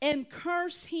 and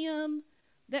curse him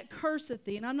that curseth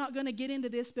thee. And I'm not going to get into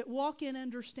this, but walk in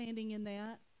understanding in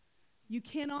that. You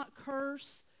cannot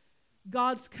curse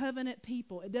God's covenant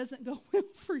people. It doesn't go well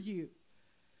for you.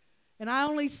 And I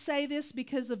only say this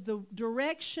because of the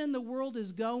direction the world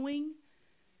is going.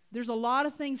 There's a lot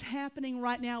of things happening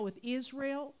right now with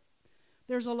Israel.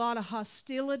 There's a lot of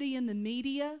hostility in the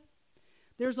media.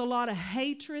 There's a lot of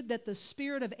hatred that the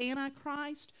spirit of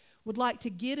Antichrist would like to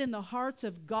get in the hearts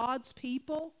of God's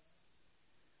people.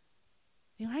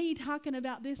 You know, why are you talking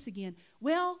about this again?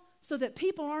 Well, so that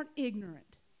people aren't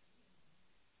ignorant.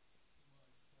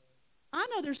 I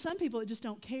know there's some people that just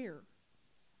don't care.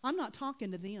 I'm not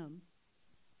talking to them.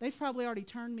 They've probably already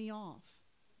turned me off.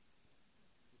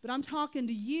 But I'm talking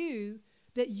to you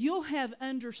that you'll have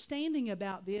understanding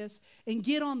about this and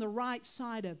get on the right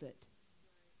side of it.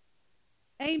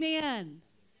 Amen.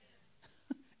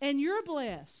 And you're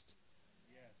blessed.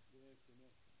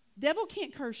 Devil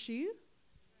can't curse you.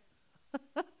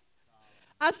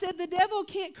 I said the devil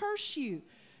can't curse you.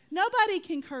 Nobody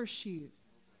can curse you.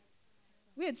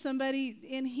 We had somebody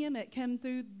in Hemet come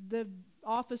through the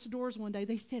office doors one day.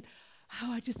 They said,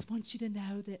 oh, I just want you to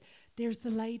know that there's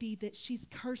the lady that she's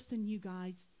cursing you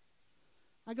guys.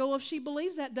 I go, well, if she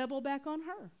believes that, double back on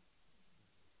her.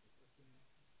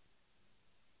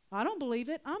 I don't believe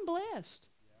it. I'm blessed.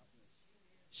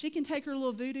 She can take her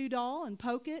little voodoo doll and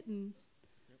poke it and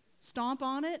stomp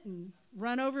on it and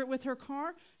run over it with her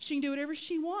car. She can do whatever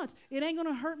she wants. It ain't going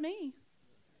to hurt me.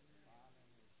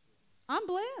 I'm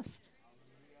blessed.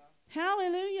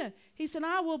 Hallelujah. He said,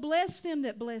 I will bless them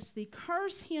that bless thee.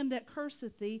 Curse him that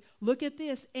curseth thee. Look at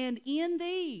this. And in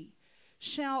thee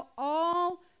shall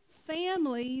all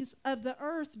families of the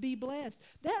earth be blessed.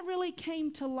 That really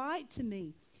came to light to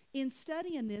me in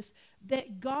studying this,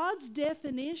 that God's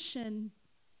definition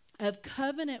of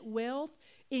covenant wealth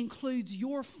includes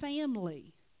your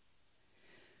family.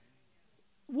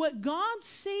 What God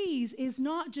sees is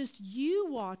not just you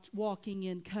walking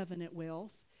in covenant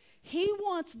wealth. He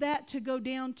wants that to go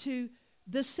down to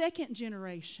the second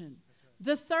generation,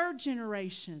 the third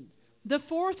generation, the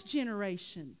fourth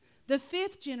generation, the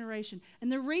fifth generation.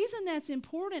 And the reason that's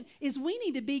important is we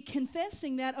need to be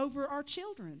confessing that over our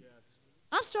children.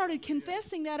 I've started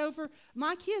confessing that over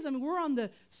my kids. I mean, we're on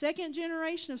the second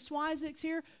generation of Swiziks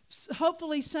here.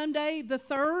 Hopefully someday the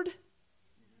third.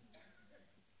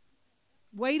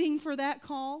 Waiting for that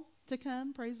call to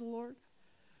come. Praise the Lord.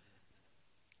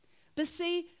 But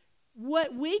see,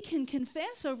 what we can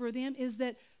confess over them is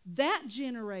that that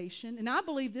generation, and I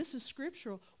believe this is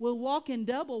scriptural, will walk in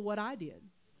double what I did.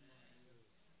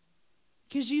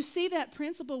 Because you see that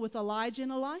principle with Elijah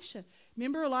and Elisha.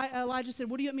 Remember Elijah said,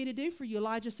 what do you want me to do for you?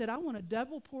 Elijah said, I want a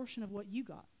double portion of what you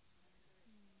got.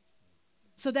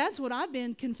 So that's what I've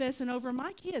been confessing over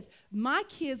my kids. My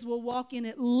kids will walk in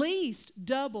at least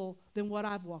double than what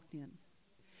I've walked in.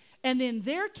 And then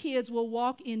their kids will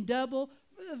walk in double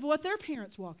of what their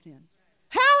parents walked in.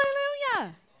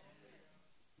 Hallelujah!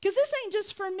 Because this ain't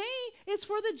just for me, it's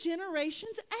for the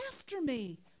generations after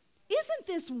me. Isn't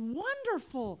this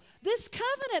wonderful? This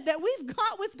covenant that we've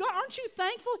got with God. Aren't you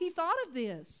thankful he thought of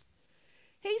this?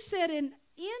 He said, in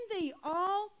thee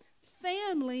all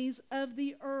families of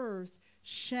the earth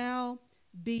shall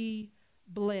be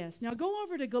blessed. Now go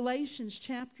over to Galatians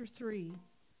chapter 3.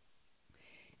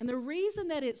 And the reason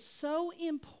that it's so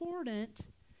important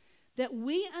that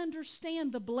we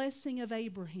understand the blessing of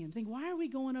Abraham. Think, why are we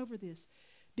going over this?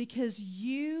 Because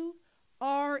you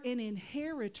are an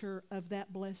inheritor of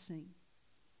that blessing.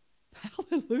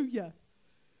 Hallelujah.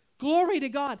 Glory to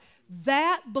God.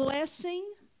 That blessing,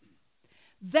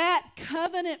 that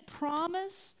covenant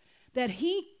promise that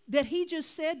he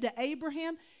just said to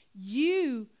Abraham,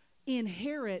 you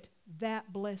inherit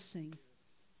that blessing.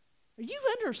 Are you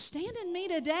understanding me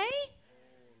today?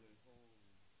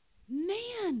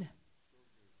 Man,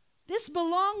 this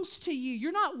belongs to you.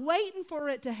 You're not waiting for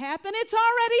it to happen. It's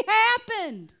already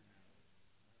happened.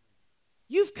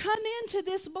 You've come into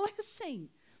this blessing.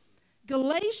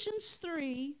 Galatians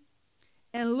 3,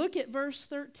 and look at verse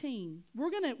 13. We're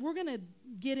gonna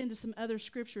get into some other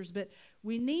scriptures, but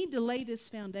we need to lay this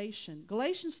foundation.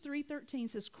 Galatians 3:13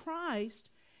 says, Christ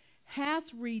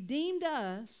hath redeemed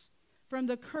us from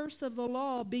the curse of the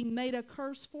law, being made a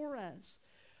curse for us.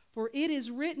 For it is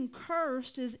written,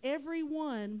 cursed is every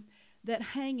one that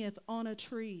hangeth on a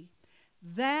tree,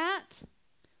 that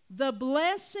the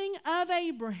blessing of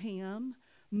Abraham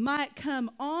might come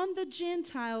on the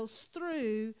Gentiles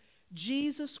through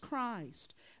Jesus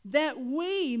Christ, that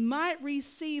we might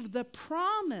receive the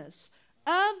promise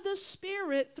of the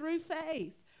Spirit through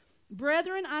faith.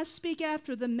 Brethren, I speak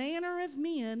after the manner of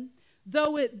men,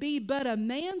 though it be but a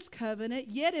man's covenant,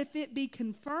 yet if it be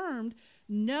confirmed,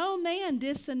 no man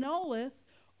disannulleth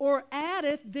or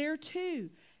addeth thereto.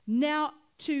 Now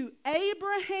to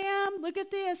Abraham, look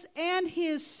at this, and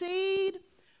his seed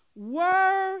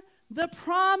were the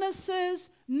promises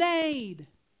made.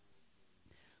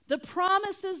 The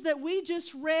promises that we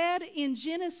just read in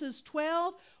Genesis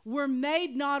 12 were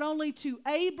made not only to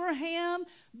Abraham,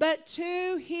 but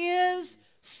to his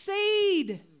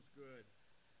seed.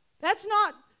 That's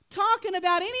not talking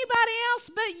about anybody else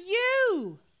but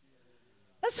you.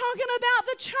 That's talking about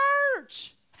the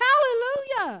church.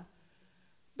 Hallelujah.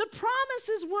 The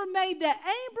promises were made to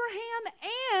Abraham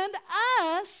and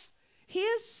us,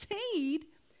 his seed,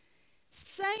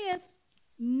 saith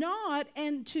not,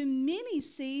 and to many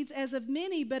seeds, as of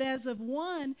many, but as of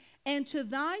one, and to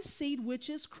thy seed, which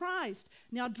is Christ.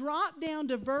 Now drop down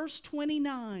to verse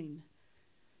 29.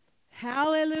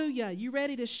 Hallelujah. You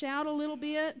ready to shout a little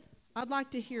bit? I'd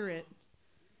like to hear it.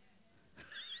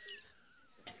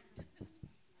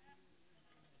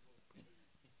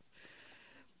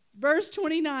 Verse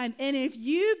 29, and if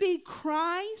you be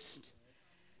Christ,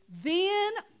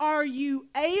 then are you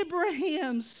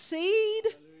Abraham's seed,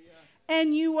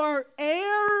 and you are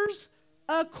heirs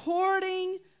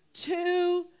according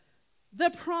to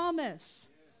the promise.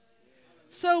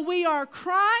 So we are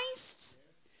Christ,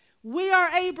 we are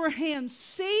Abraham's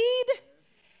seed,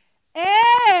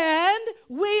 and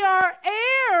we are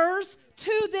heirs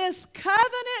to this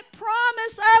covenant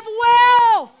promise of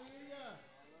wealth.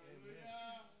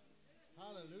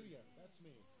 Hallelujah. That's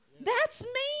me. That's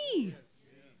me.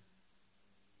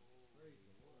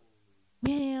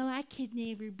 Well, I could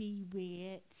never be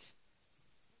rich.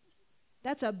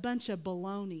 That's a bunch of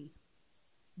baloney.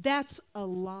 That's a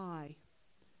lie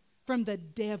from the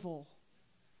devil.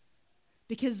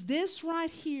 Because this right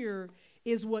here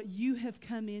is what you have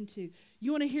come into.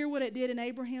 You want to hear what it did in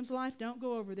Abraham's life? Don't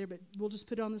go over there, but we'll just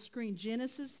put it on the screen.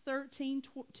 Genesis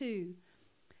 13:2.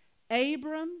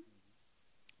 Abram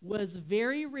was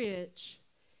very rich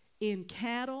in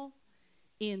cattle,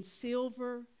 in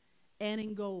silver, and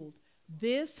in gold.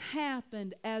 This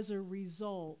happened as a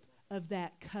result of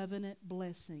that covenant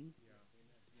blessing.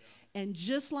 And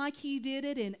just like he did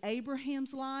it in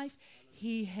Abraham's life,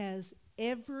 he has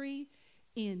every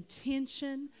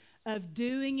intention of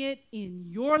doing it in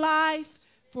your life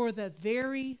for the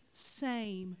very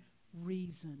same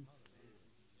reason.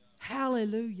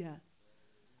 Hallelujah.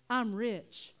 I'm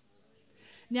rich.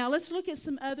 Now let's look at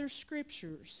some other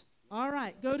scriptures. All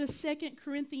right, go to 2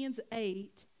 Corinthians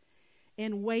 8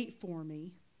 and wait for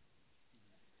me.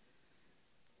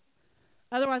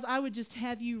 Otherwise, I would just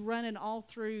have you running all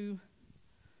through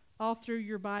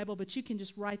your Bible, but you can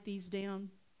just write these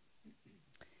down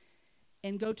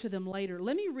and go to them later.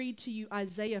 Let me read to you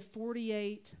Isaiah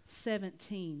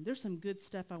 48:17. There's some good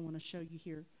stuff I want to show you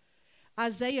here.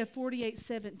 Isaiah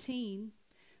 48:17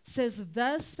 says,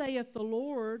 "Thus saith the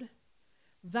Lord,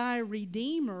 thy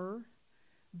Redeemer,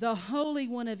 the Holy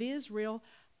One of Israel,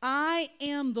 I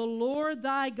am the Lord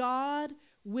thy God,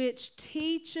 which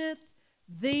teacheth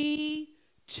thee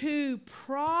to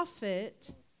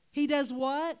profit." He does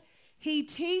what? He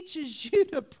teaches you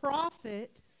to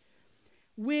profit,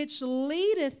 which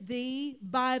leadeth thee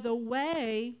by the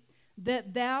way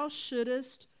that thou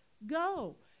shouldest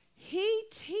go. He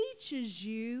teaches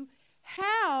you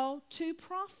how to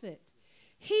profit.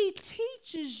 He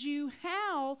teaches you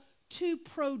how to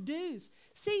produce.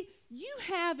 See, you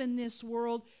have in this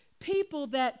world people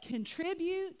that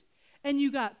contribute, and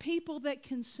you got people that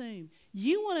consume.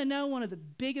 You want to know one of the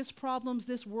biggest problems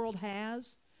this world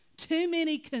has? Too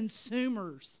many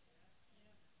consumers.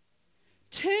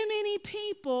 Too many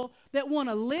people that want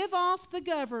to live off the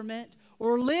government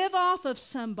or live off of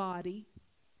somebody.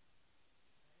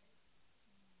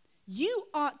 You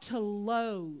ought to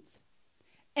loathe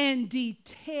and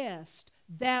detest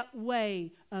that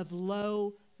way of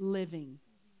low living.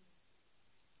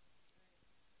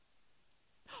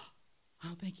 I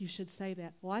don't think you should say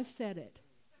that. Well, I've said it.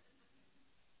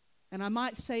 And I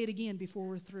might say it again before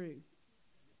we're through.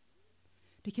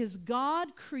 Because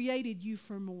God created you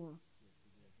for more.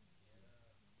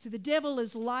 See, the devil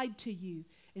has lied to you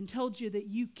and told you that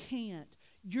you can't.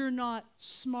 You're not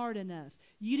smart enough.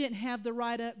 You didn't have the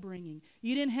right upbringing.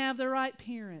 You didn't have the right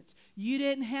parents. You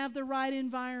didn't have the right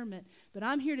environment. But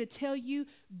I'm here to tell you,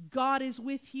 God is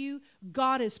with you.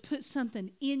 God has put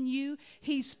something in you.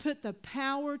 He's put the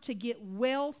power to get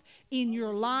wealth in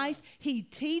your life. He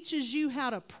teaches you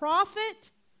how to profit.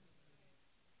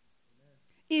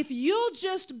 If you'll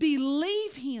just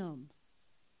believe Him,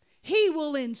 He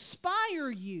will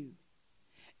inspire you.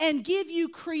 and give you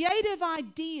creative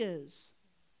ideas.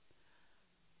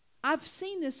 I've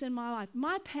seen this in my life.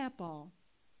 My papaw,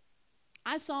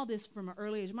 I saw this from an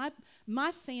early age.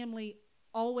 My family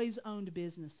always owned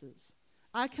businesses.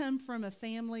 I come from a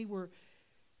family where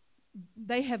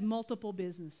they have multiple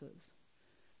businesses,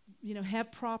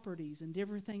 have properties and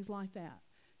different things like that.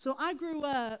 So I grew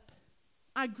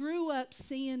up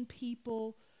seeing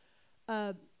people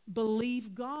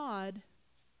believe God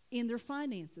in their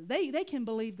finances. They can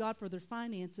believe God for their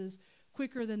finances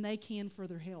quicker than they can for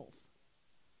their health.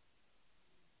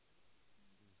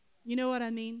 You know what I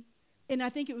mean? And I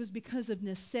think it was because of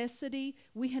necessity.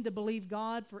 We had to believe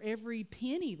God for every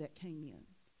penny that came in.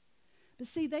 But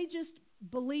see, they just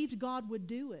believed God would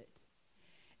do it.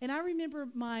 And I remember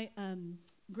my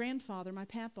grandfather, my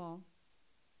papaw,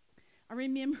 I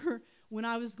remember when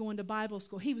I was going to Bible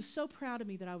school, he was so proud of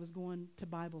me that I was going to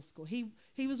Bible school. He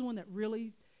was the one that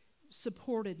really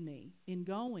supported me in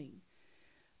going.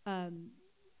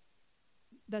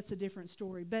 That's a different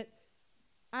story. But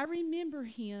I remember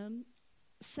him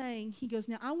saying, he goes,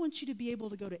 now I want you to be able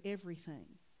to go to everything.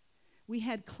 We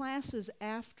had classes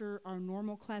after our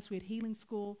normal class. We had healing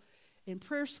school and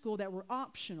prayer school that were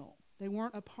optional. They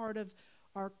weren't a part of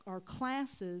our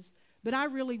classes, but I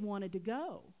really wanted to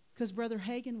go because Brother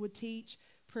Hagin would teach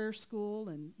prayer school,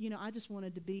 and, I just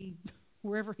wanted to be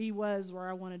wherever he was, where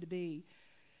I wanted to be.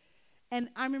 And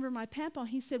I remember my papa,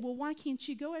 he said, well, why can't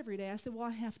you go every day? I said, well,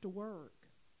 I have to work.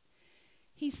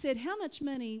 He said, how much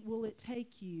money will it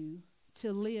take you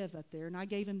to live up there? And I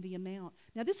gave him the amount.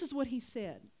 Now, this is what he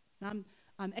said. I'm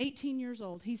 18 years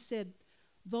old. He said,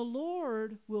 the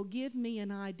Lord will give me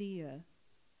an idea.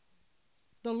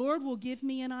 The Lord will give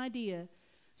me an idea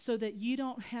so that you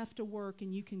don't have to work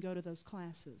and you can go to those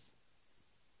classes.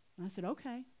 And I said,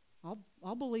 okay,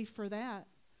 I'll believe for that.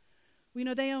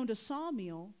 Well, they owned a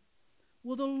sawmill.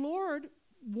 Well, the Lord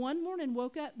one morning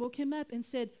woke him up and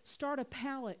said, start a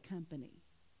pallet company.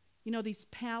 These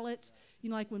pallets,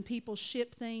 like when people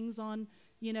ship things on,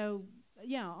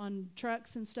 on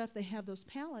trucks and stuff, they have those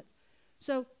pallets.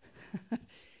 So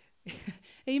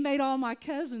he made all my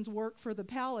cousins work for the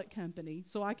pallet company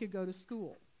so I could go to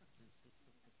school.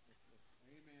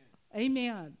 Amen.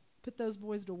 Amen. Put those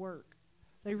boys to work.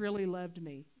 They really loved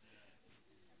me.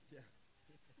 Yeah.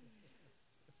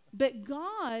 But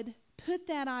God put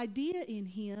that idea in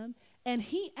him, and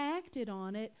he acted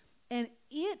on it, and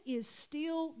it is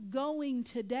still going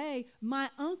today. My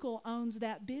uncle owns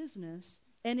that business,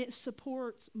 and it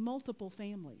supports multiple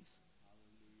families.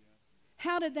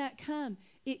 How did that come?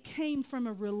 It came from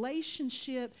a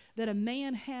relationship that a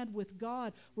man had with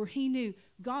God where he knew,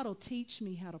 God will teach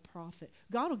me how to profit.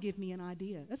 God will give me an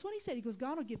idea. That's what he said. He goes,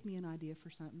 God will give me an idea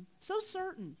for something. So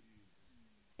certain.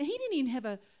 And he didn't even have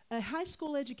a high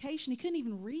school education. He couldn't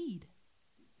even read.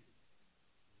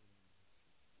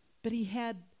 But he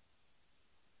had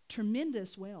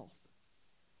tremendous wealth.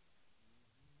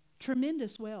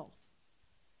 Tremendous wealth.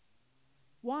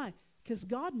 Why? Because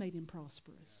God made him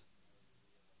prosperous.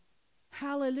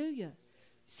 Hallelujah.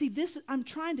 See, I'm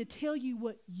trying to tell you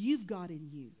what you've got in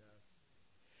you.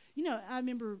 I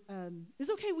remember,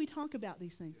 it's okay we talk about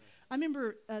these things. I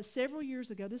remember several years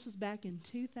ago, this was back in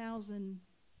 2000,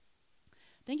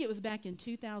 I think it was back in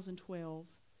 2012,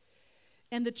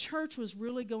 and the church was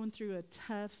really going through a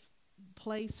tough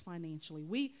place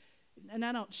financially. And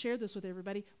I don't share this with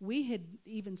everybody, we had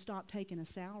even stopped taking a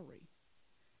salary.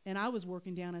 And I was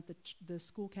working down at the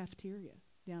school cafeteria,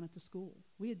 down at the school.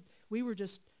 We were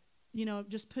just,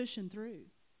 just pushing through.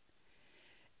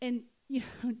 And,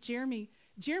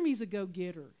 Jeremy's a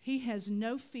go-getter. He has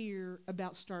no fear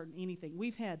about starting anything.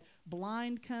 We've had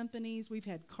blind companies. We've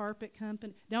had carpet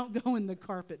companies. Don't go in the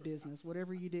carpet business,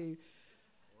 whatever you do.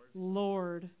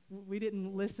 Lord, we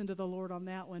didn't listen to the Lord on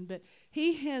that one. But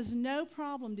he has no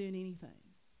problem doing anything.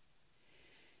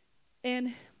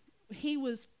 And he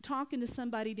was talking to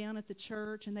somebody down at the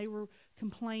church, and they were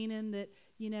complaining that,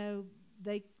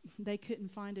 they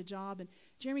couldn't find a job. And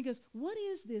Jeremy goes, what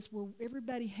is this where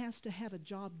everybody has to have a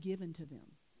job given to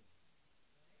them?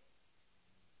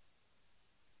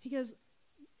 He goes,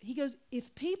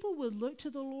 if people would look to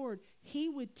the Lord, he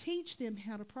would teach them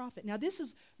how to profit. Now, this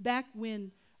is back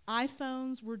when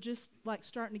iPhones were just like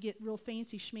starting to get real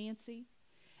fancy schmancy.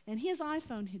 And his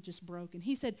iPhone had just broken.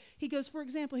 He goes, for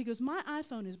example, my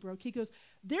iPhone is broke. He goes,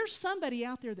 there's somebody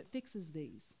out there that fixes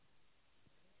these.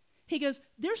 He goes,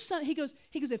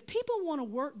 if people want to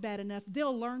work bad enough,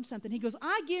 they'll learn something. He goes,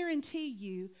 I guarantee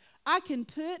you, I can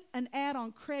put an ad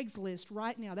on Craigslist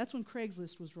right now. That's when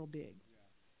Craigslist was real big.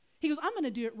 He goes, I'm going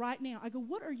to do it right now. I go,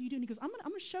 what are you doing? He goes, I'm going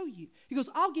to show you. He goes,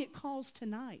 I'll get calls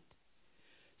tonight.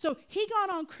 So he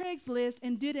got on Craigslist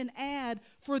and did an ad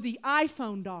for the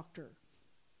iPhone doctor.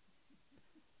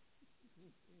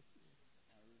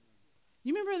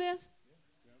 You remember this?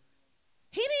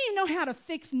 He didn't even know how to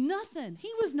fix nothing.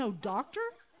 He was no doctor.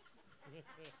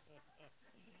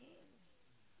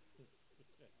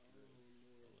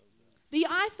 The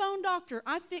iPhone doctor,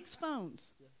 I fix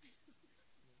phones.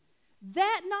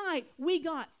 That night, we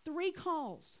got 3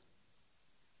 calls.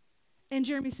 And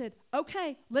Jeremy said,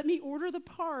 okay, let me order the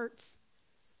parts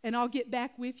and I'll get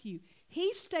back with you.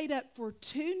 He stayed up for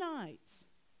 2 nights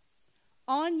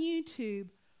on YouTube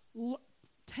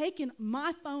taking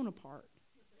my phone apart.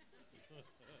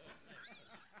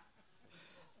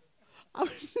 I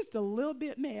was just a little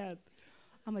bit mad.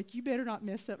 I'm like, you better not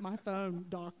mess up my phone,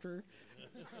 doctor.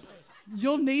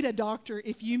 You'll need a doctor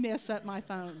if you mess up my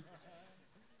phone.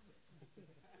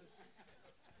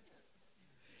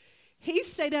 He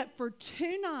stayed up for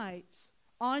 2 nights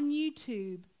on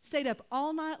YouTube, stayed up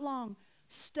all night long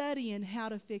studying how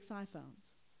to fix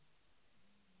iPhones.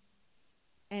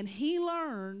 And he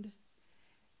learned,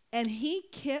 and he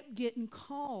kept getting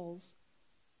calls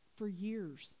for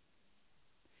years.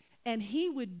 And he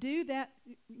would do that.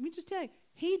 Let me just tell you,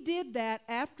 he did that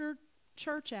after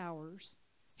church hours.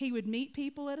 He would meet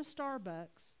people at a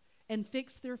Starbucks and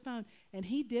fix their phone. And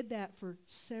he did that for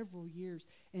several years.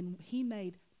 And he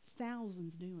made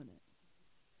thousands doing it.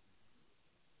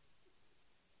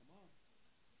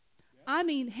 I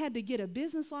mean, had to get a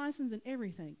business license and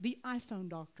everything. The iPhone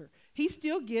doctor. He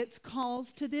still gets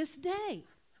calls to this day.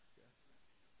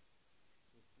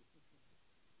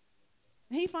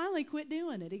 He finally quit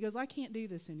doing it. He goes, I can't do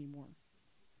this anymore.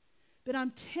 But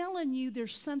I'm telling you,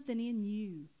 there's something in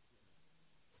you.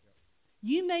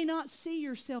 You may not see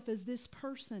yourself as this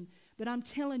person, but I'm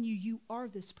telling you, you are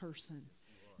this person.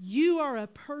 You are a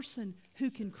person who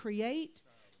can create.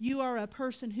 You are a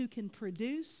person who can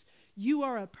produce. You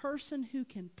are a person who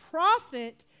can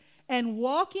profit and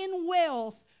walk in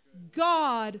wealth.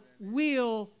 God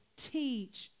will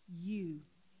teach you.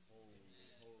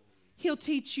 He'll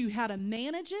teach you how to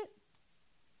manage it.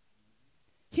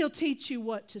 He'll teach you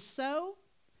what to sow.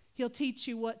 He'll teach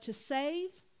you what to save.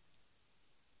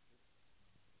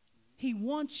 He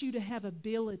wants you to have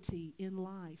ability in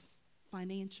life,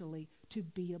 financially, to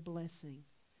be a blessing.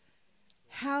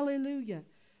 Hallelujah.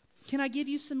 Can I give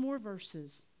you some more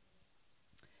verses?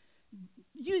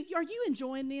 Are you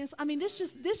enjoying this? I mean,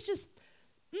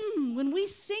 when we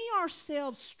see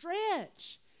ourselves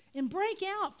stretch and break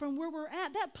out from where we're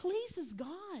at, that pleases God.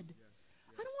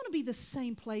 I don't want to be the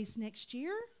same place next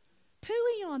year.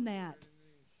 Pooey on that.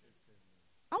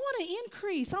 I want to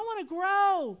increase. I want to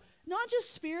grow, not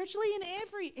just spiritually, in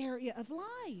every area of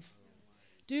life.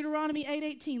 Deuteronomy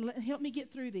 8:18. Help me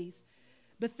get through these.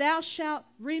 But thou shalt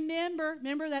remember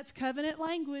that's covenant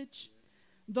language,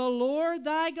 the Lord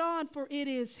thy God, for it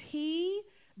is he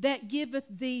that giveth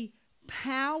thee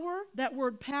power. That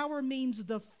word power means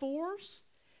the force,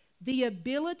 the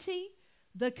ability,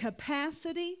 the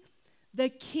capacity, the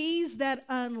keys that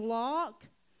unlock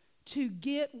to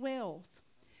get wealth,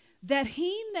 that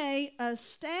he may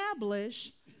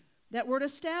establish. That word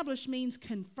establish means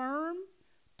confirm,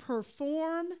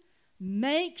 perform,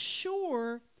 make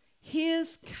sure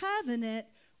his covenant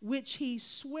which he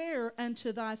sware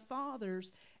unto thy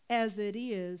fathers as it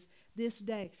is this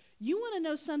day. You want to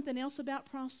know something else about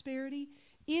prosperity?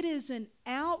 It is an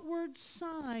outward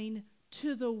sign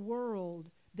to the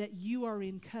world that you are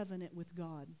in covenant with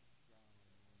God.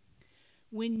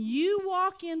 When you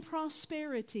walk in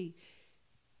prosperity,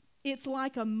 it's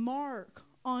like a mark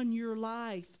on your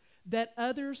life that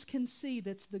others can see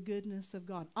that's the goodness of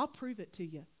God. I'll prove it to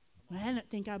you. I don't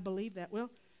think I believe that.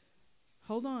 Well,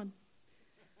 hold on.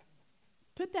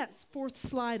 Put that 4th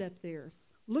slide up there.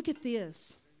 Look at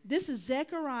this. This is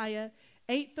Zechariah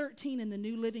 8:13 in the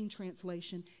New Living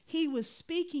Translation. He was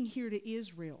speaking here to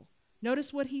Israel.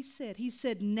 Notice what he said. He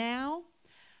said, now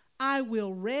I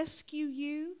will rescue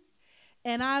you,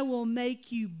 and I will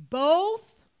make you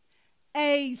both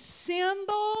a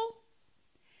symbol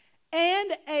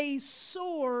and a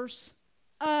source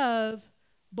of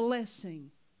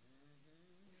blessing.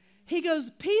 He goes,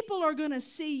 people are going to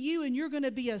see you and you're going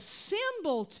to be a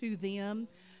symbol to them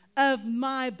of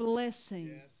my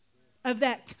blessing, of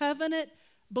that covenant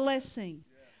blessing.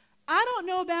 I don't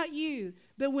know about you,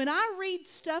 but when I read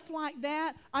stuff like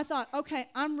that, I thought, okay,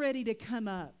 I'm ready to come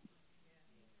up.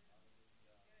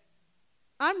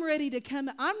 I'm ready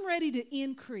to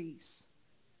increase.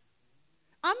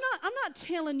 I'm not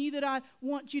telling you that I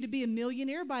want you to be a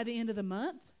millionaire by the end of the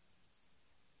month.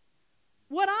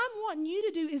 What I'm wanting you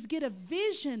to do is get a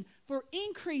vision for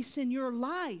increase in your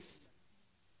life.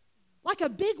 Like a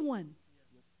big one.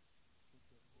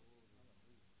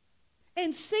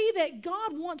 and see that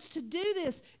God wants to do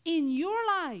this in your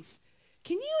life.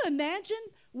 Can you imagine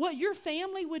what your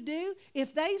family would do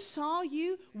if they saw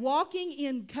you walking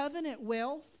in covenant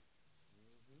wealth?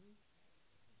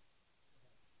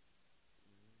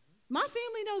 My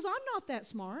family knows I'm not that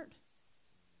smart.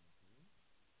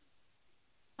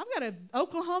 I've got an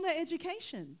Oklahoma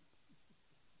education.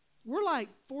 We're like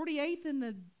 48th in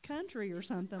the country or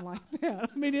something like that.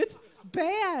 I mean, it's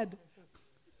bad.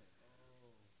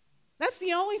 That's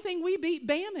the only thing we beat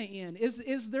Bama in,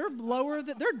 is they're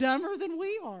they're dumber than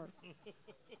we are.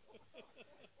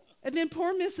 And then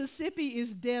poor Mississippi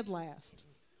is dead last.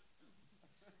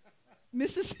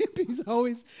 Mississippi's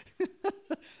always,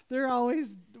 they're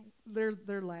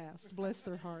last. Bless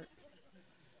their heart.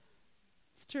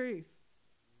 It's truth.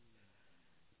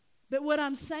 But what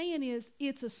I'm saying is,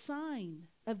 it's a sign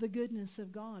of the goodness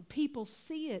of God. People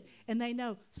see it and they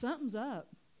know something's up.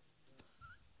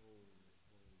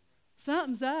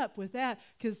 Something's up with that,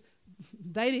 because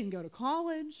they didn't go to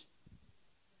college.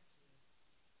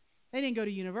 They didn't go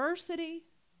to university.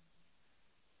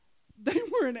 They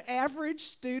were an average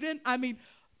student. I mean,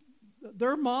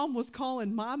 their mom was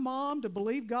calling my mom to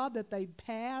believe God that they'd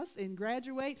pass and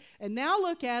graduate. And now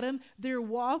look at them. They're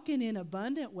walking in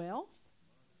abundant wealth.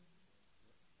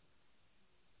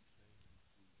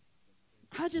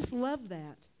 I just love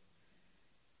that.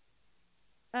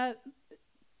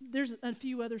 There's a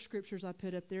few other scriptures I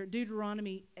put up there.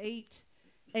 Deuteronomy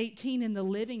 8:18 in the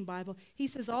Living Bible. He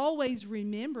says, always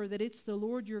remember that it's the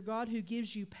Lord your God who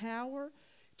gives you power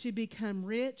to become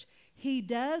rich. He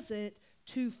does it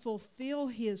to fulfill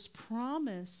his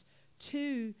promise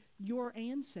to your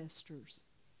ancestors.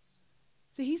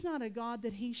 See, he's not a God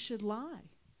that he should lie.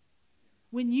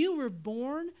 When you were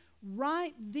born,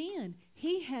 right then,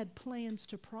 he had plans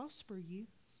to prosper you.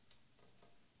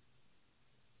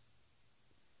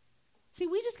 See,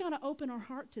 we just got to open our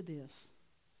heart to this.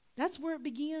 That's where it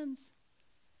begins.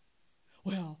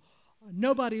 Well,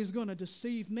 nobody is going to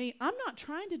deceive me. I'm not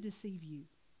trying to deceive you.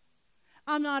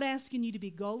 I'm not asking you to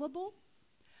be gullible.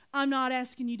 I'm not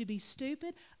asking you to be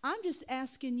stupid. I'm just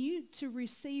asking you to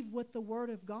receive what the Word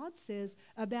of God says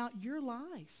about your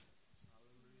life.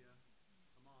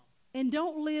 And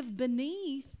don't live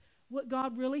beneath what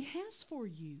God really has for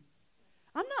you.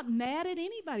 I'm not mad at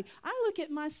anybody. I look at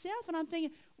myself and I'm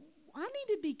thinking, I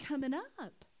need to be coming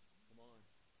up.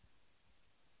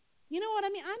 You know what I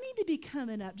mean? I need to be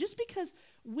coming up. Just because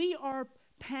we are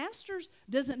pastors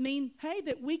doesn't mean, hey,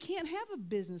 that we can't have a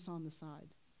business on the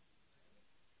side.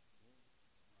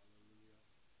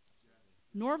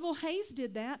 Norval Hayes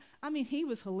did that. I mean, he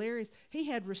was hilarious. He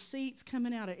had receipts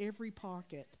coming out of every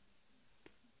pocket.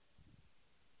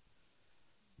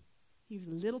 He was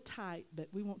a little tight, but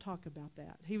we won't talk about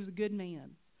that. He was a good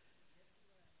man.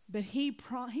 But he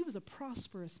was a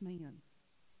prosperous man.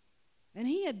 And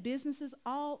he had businesses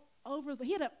all over.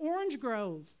 He had an orange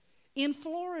grove in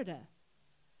Florida.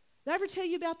 Did I ever tell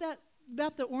you about that,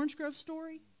 about the orange grove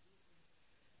story?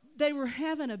 They were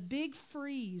having a big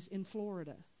freeze in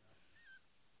Florida.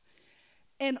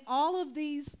 And all of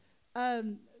these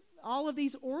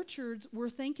orchards were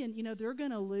thinking, you know, they're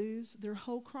going to lose their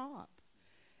whole crop.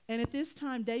 And at this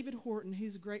time, David Horton,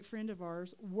 who's a great friend of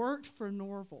ours, worked for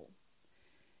Norval.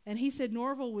 And he said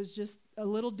Norval was just a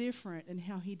little different in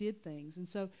how he did things. And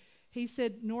so he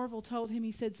said, Norval told him,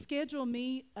 he said, schedule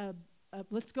me,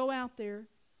 let's go out there,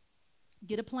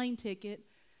 get a plane ticket.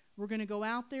 We're going to go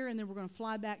out there, and then we're going to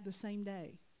fly back the same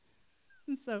day.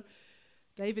 And so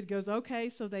David goes, okay.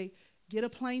 So they get a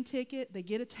plane ticket, they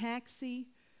get a taxi,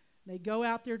 they go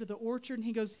out there to the orchard, and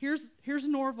he goes, here's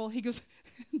Norval. He goes,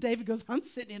 David goes, I'm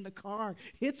sitting in the car.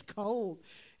 It's cold.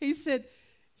 He said,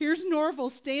 here's Norval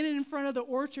standing in front of the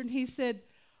orchard, and he said,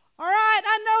 all right,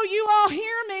 I know you all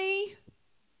hear me.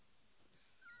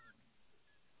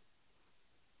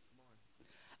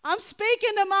 I'm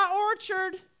speaking to my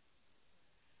orchard,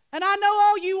 and I know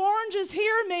all you oranges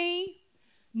hear me.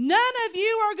 None of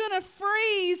you are going to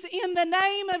freeze in the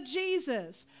name of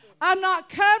Jesus. I'm not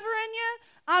covering you.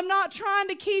 I'm not trying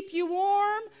to keep you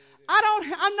warm.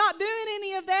 I'm not doing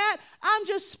any of that. I'm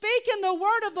just speaking the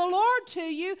word of the Lord to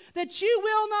you that you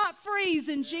will not freeze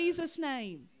in Jesus'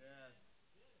 name.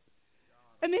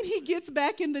 And then he gets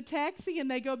back in the taxi, and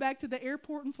they go back to the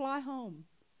airport and fly home.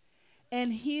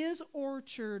 And his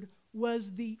orchard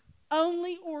was the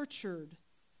only orchard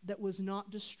that was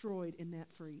not destroyed in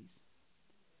that freeze.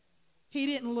 He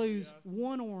didn't lose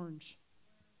one orange.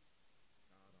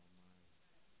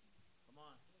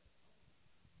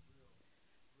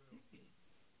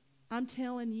 I'm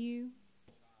telling you,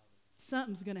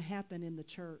 something's going to happen in the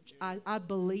church. I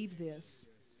believe this.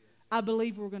 I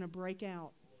believe we're going to break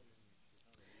out.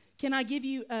 Can I give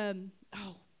you,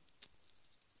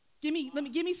 give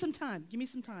me some time. Give me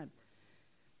some time.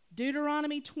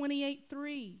 Deuteronomy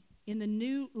 28:3 in the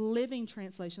New Living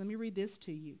Translation. Let me read this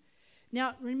to you.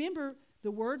 Now, remember, the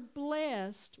word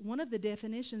blessed, one of the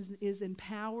definitions is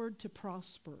empowered to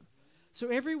prosper. So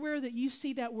everywhere that you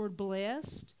see that word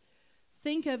blessed,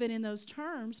 think of it in those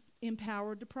terms,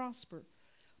 empowered to prosper.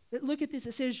 Look at this.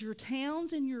 It says, your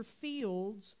towns and your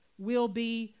fields will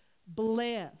be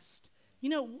blessed. You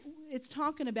know, it's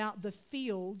talking about the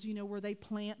fields, you know, where they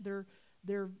plant their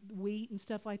wheat and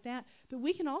stuff like that. But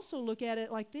we can also look at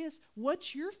it like this.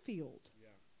 What's your field?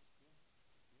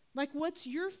 Like, what's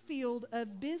your field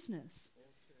of business?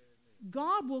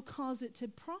 God will cause it to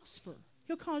prosper.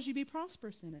 He'll cause you to be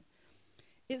prosperous in it.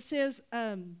 It says,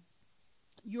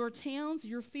 your towns,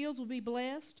 your fields will be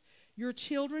blessed. Your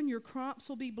children, your crops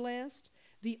will be blessed.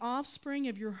 The offspring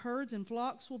of your herds and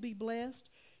flocks will be blessed.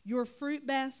 Your fruit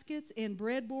baskets and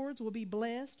breadboards will be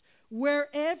blessed.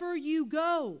 Wherever you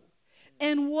go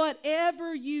and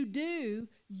whatever you do,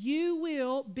 you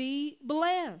will be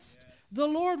blessed. The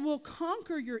Lord will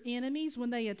conquer your enemies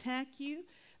when they attack you.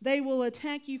 They will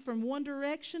attack you from one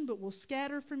direction, but will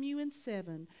scatter from you in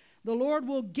seven. The Lord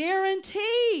will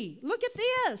guarantee, look at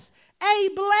this, a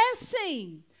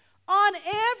blessing on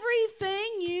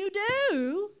everything you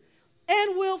do,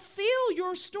 and will fill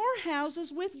your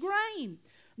storehouses with grain.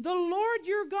 The Lord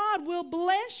your God will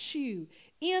bless you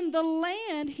in the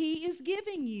land he is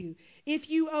giving you. If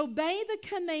you obey the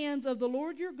commands of the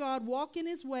Lord your God, walk in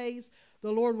his ways,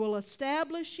 the Lord will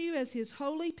establish you as his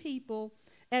holy people,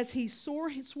 as he swore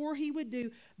he would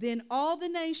do. Then all the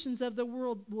nations of the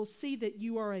world will see that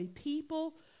you are a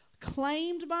people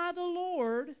claimed by the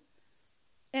Lord,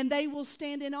 and they will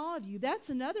stand in awe of you. That's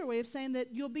another way of saying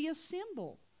that you'll be a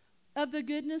symbol of the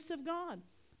goodness of God.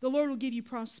 The Lord will give you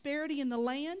prosperity in the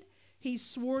land he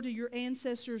swore to your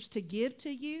ancestors to give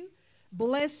to you,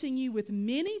 blessing you with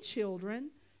many children,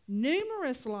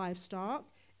 numerous livestock,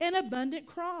 and abundant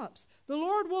crops. The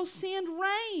Lord will send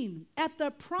rain at the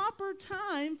proper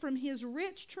time from his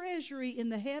rich treasury in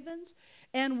the heavens,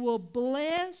 and will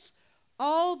bless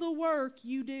all the work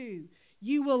you do.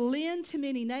 You will lend to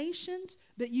many nations,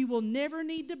 but you will never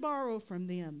need to borrow from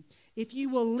them. If you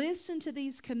will listen to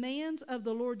these commands of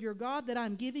the Lord your God that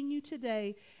I'm giving you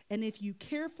today, and if you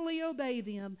carefully obey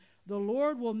them, the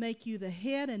Lord will make you the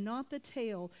head and not the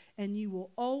tail, and you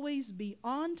will always be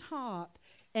on top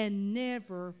and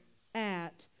never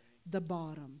at the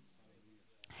bottom.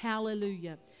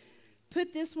 Hallelujah.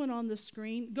 Put this one on the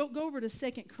screen. Go over to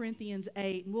 2 Corinthians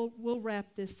 8, and we'll wrap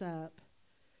this up.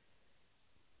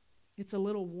 It's a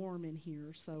little warm in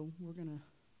here, so we're going to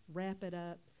wrap it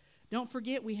up. Don't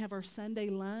forget, we have our Sunday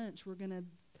lunch. We're going to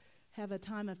have a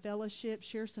time of fellowship,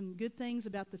 share some good things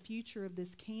about the future of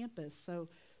this campus, so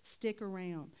stick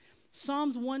around.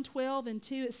 Psalms 112 and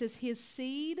 2, it says, his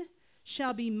seed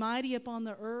shall be mighty upon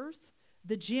the earth.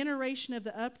 The generation of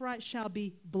the upright shall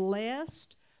be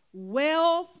blessed.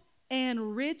 Wealth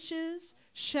and riches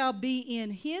shall be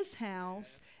in his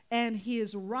house, and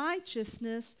his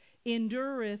righteousness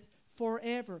endureth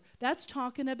forever. That's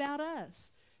talking about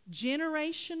us.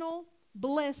 Generational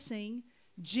blessing,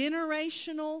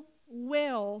 generational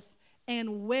wealth,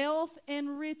 and wealth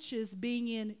and riches being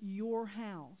in your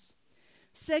house.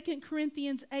 2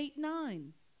 Corinthians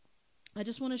 8:9. I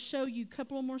just want to show you a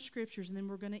couple of more scriptures, and then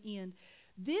we're going to end.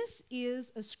 This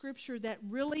is a scripture that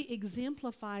really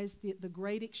exemplifies the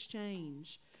great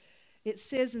exchange. It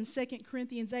says in 2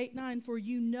 Corinthians 8:9, for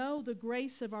you know the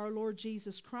grace of our Lord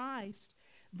Jesus Christ,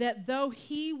 that though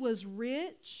he was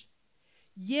rich,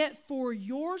 yet for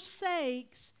your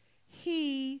sakes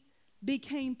he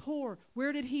became poor.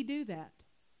 Where did he do that?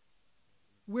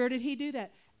 Where did he do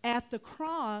that? At the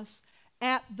cross,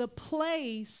 at the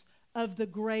place of the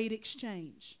great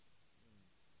exchange.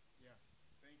 Yeah.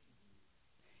 Thank you.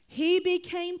 He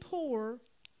became poor.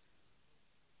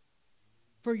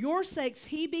 For your sakes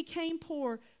he became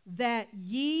poor, that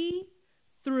ye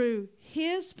through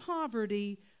his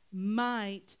poverty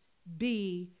might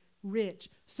be rich.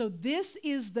 So this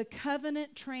is the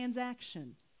covenant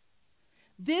transaction.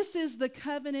 This is the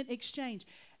covenant exchange.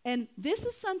 And this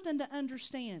is something to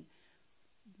understand.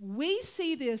 We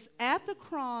see this at the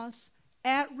cross,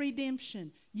 at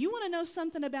redemption. You want to know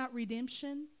something about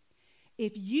redemption?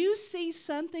 If you see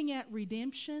something at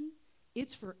redemption,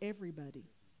 it's for everybody.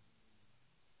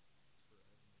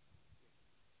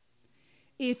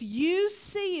 If you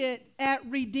see it at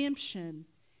redemption,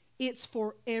 it's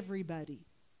for everybody.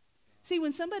 See,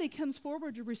 when somebody comes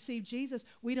forward to receive Jesus,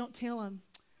 we don't tell them,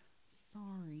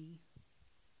 sorry,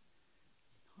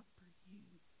 it's not for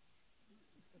you.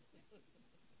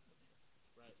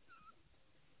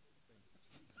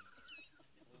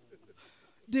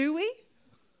 Do we?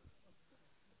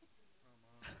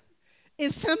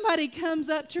 If somebody comes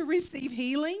up to receive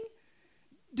healing,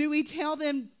 do we tell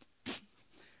them,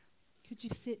 could you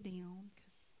sit down?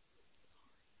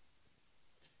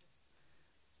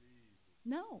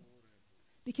 No.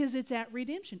 Because it's at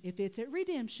redemption. If it's at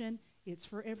redemption, it's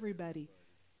for everybody.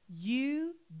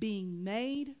 You being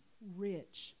made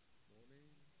rich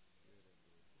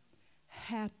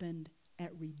happened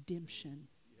at redemption.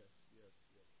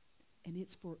 And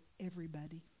it's for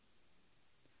everybody.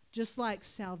 Just like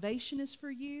salvation is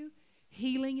for you,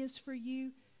 healing is for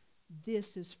you,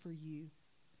 this is for you.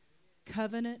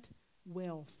 Covenant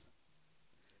wealth.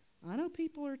 I know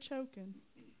people are choking.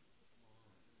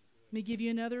 Let me give you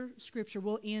another scripture.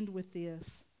 We'll end with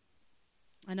this.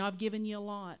 I know I've given you a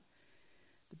lot.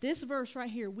 But this verse right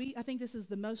here, I think this is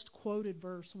the most quoted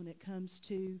verse when it comes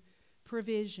to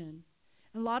provision.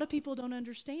 And a lot of people don't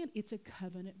understand. It's a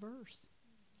covenant verse.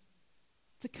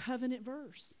 It's a covenant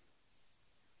verse.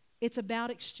 It's about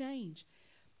exchange.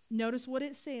 Notice what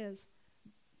it says.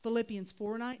 Philippians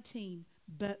 4:19.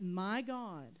 But my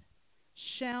God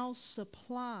shall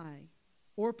supply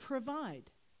or provide.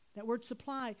 That word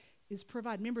supply is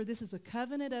provide. Remember, this is a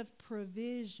covenant of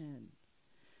provision.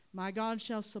 My God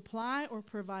shall supply or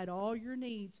provide all your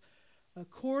needs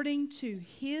according to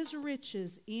his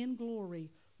riches in glory.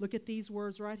 Look at these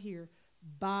words right here.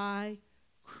 By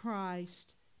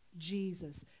Christ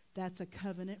Jesus. That's a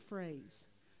covenant phrase.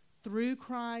 Through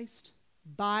Christ,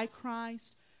 by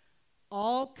Christ,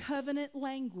 all covenant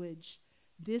language.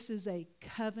 This is a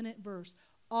covenant verse.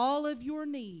 All of your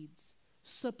needs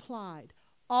supplied.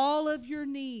 All of your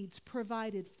needs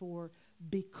provided for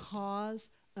because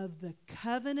of the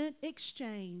covenant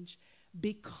exchange,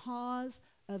 because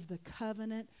of the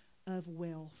covenant of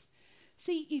wealth.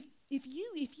 See, if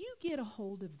you get a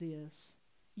hold of this,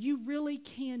 you really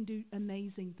can do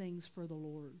amazing things for the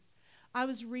Lord. I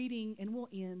was reading, and we'll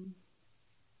end,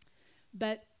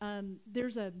 but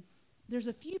there's a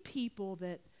few people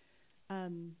that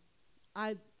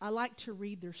I like to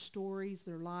read their stories,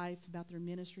 their life, about their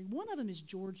ministry. One of them is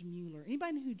George Mueller.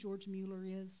 Anybody know who George Mueller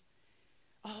is?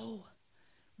 Oh,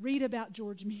 read about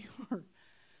George Mueller.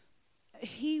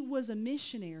 He was a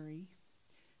missionary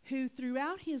who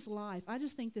throughout his life, I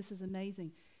just think this is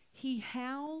amazing, he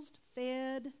housed,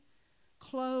 fed,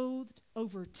 clothed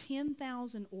over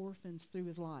 10,000 orphans through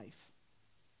his life.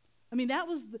 I mean, that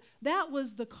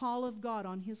was the call of God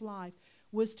on his life,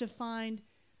 was to find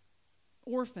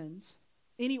orphans,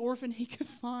 any orphan he could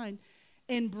find,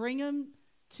 and bring them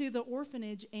to the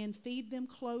orphanage and feed them,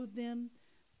 clothe them,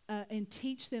 and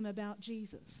teach them about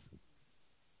Jesus.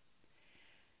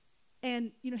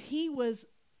 And, he was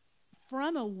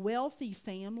from a wealthy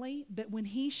family, but when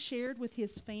he shared with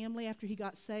his family after he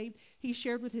got saved, he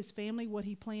shared with his family what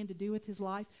he planned to do with his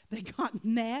life. They got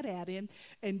mad at him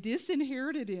and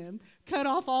disinherited him, cut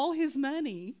off all his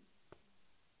money.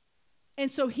 And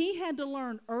so he had to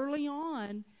learn early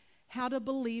on how to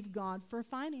believe God for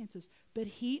finances. But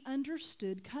he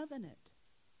understood covenant.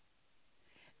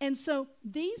 And so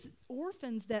these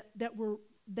orphans that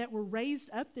were raised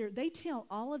up there, they tell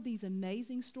all of these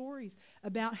amazing stories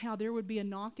about how there would be a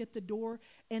knock at the door,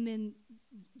 and then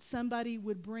somebody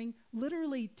would bring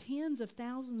literally tens of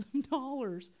thousands of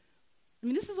dollars. I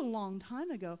mean, this is a long time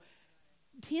ago.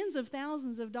 Tens of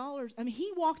thousands of dollars. I mean,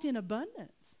 he walked in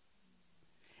abundance.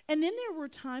 And then there were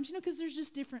times, because there's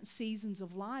just different seasons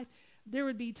of life. There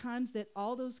would be times that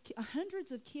all those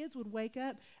hundreds of kids would wake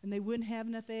up and they wouldn't have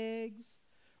enough eggs,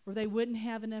 or they wouldn't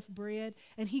have enough bread.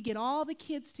 And he'd get all the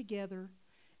kids together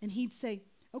and he'd say,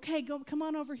 okay, come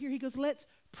on over here. He goes, let's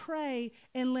pray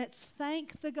and let's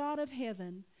thank the God of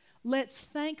heaven. Let's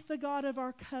thank the God of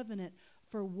our covenant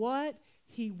for what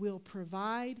he will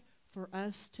provide for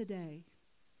us today.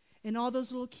 And all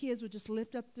those little kids would just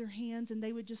lift up their hands and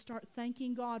they would just start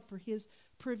thanking God for his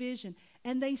provision.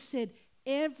 And they said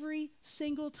every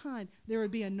single time there would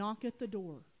be a knock at the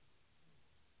door.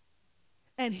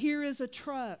 And here is a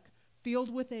truck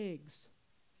filled with eggs.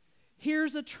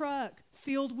 Here's a truck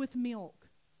filled with milk.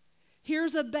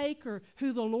 Here's a baker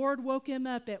who the Lord woke him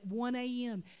up at 1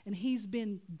 a.m. and he's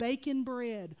been baking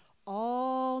bread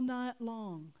all night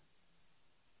long.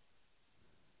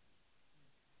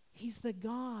 He's the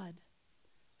God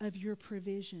of your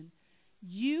provision.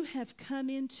 You have come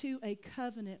into a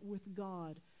covenant with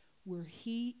God where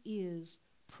he is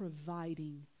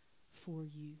providing for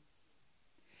you.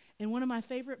 And one of my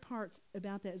favorite parts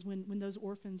about that is when those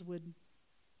orphans would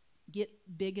get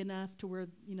big enough to where,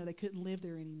 they couldn't live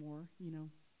there anymore,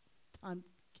 time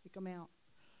to kick them out.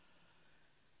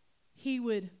 He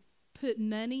would put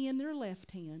money in their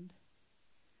left hand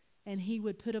and he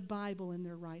would put a Bible in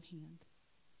their right hand.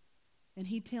 And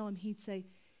he'd tell him, he'd say,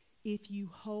 if you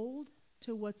hold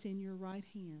to what's in your right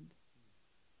hand,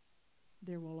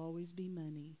 there will always be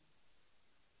money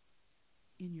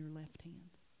in your left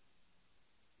hand.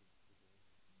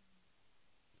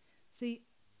 See,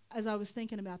 as I was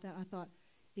thinking about that, I thought,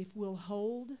 if we'll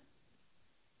hold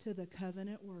to the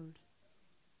covenant word,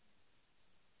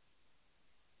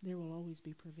 there will always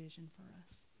be provision for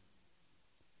us.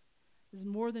 It's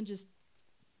more than just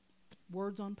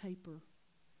words on paper.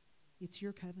 It's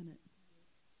your covenant.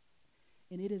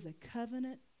 And it is a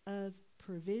covenant of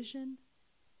provision,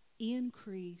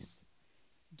 increase,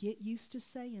 get used to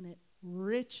saying it,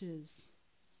 riches,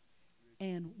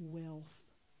 and wealth.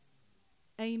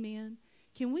 Amen.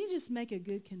 Can we just make a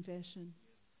good confession?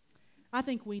 I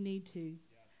think we need to.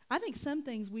 I think some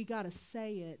things we got to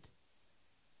say it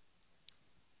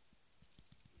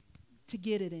to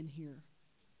get it in here.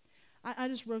 I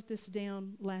just wrote this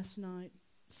down last night.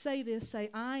 Say this, say,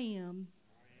 I am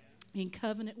in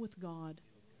covenant with God.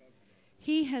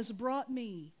 He has brought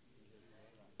me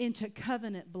into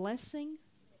covenant blessing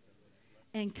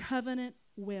and covenant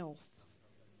wealth.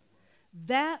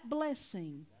 That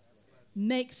blessing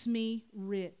makes me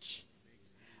rich.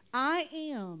 I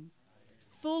am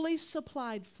fully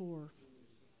supplied for,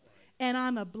 and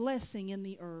I'm a blessing in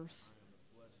the earth.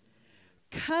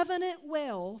 Covenant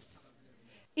wealth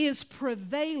is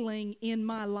prevailing in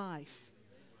my life.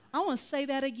 I want to say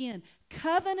that again.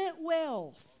 Covenant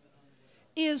wealth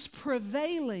is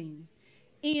prevailing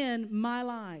in my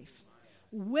life.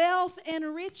 Wealth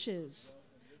and riches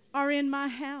are in my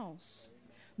house.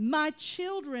 My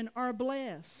children are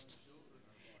blessed.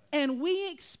 And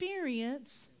we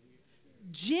experience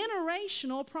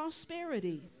generational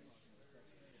prosperity.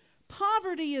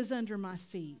 Poverty is under my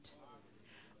feet.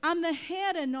 I'm the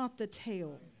head and not the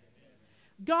tail.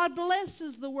 God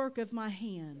blesses the work of my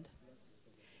hand.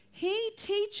 He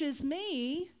teaches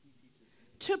me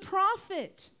to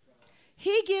profit.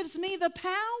 He gives me the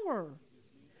power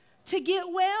to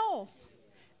get wealth.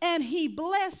 And He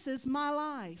blesses my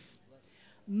life.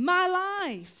 My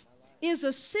life is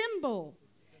a symbol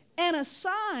and a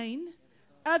sign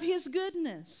of His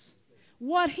goodness.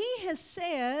 What He has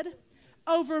said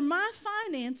over my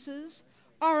finances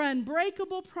are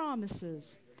unbreakable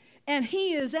promises. And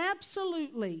He is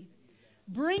absolutely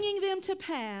bringing them to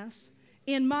pass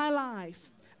in my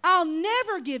life. I'll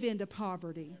never give in to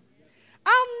poverty.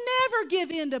 I'll never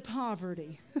give in to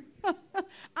poverty.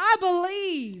 I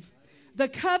believe the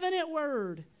covenant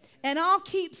word, and I'll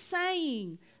keep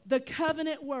saying the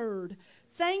covenant word.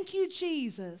 Thank you,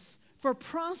 Jesus, for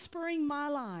prospering my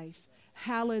life.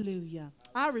 Hallelujah.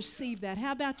 I receive that.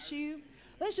 How about you?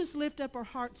 Let's just lift up our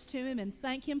hearts to Him and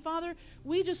thank Him. Father,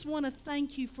 we just want to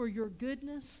thank You for Your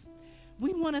goodness.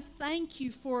 We want to thank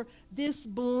You for this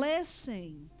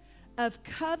blessing of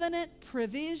covenant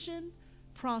provision,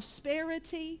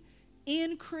 prosperity,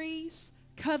 increase,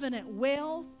 covenant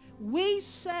wealth. We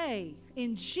say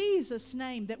in Jesus'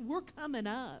 name that we're coming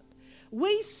up.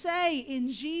 We say in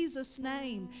Jesus'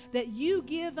 name that You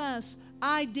give us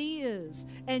ideas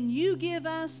and You give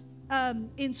us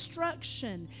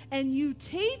instruction and You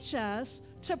teach us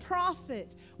to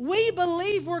profit. We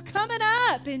believe we're coming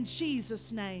up in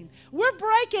Jesus' name. We're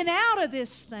breaking out of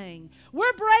this thing.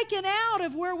 We're breaking out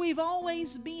of where we've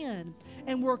always been.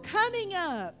 And we're coming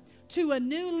up to a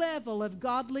new level of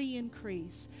godly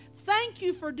increase. Thank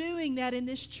You for doing that in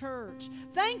this church.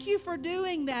 Thank You for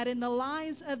doing that in the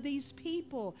lives of these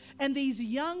people and these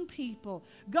young people.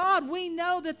 God, we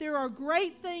know that there are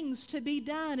great things to be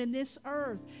done in this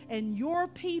earth, and Your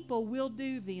people will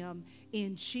do them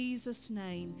in Jesus'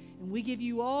 name. And we give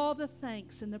You all the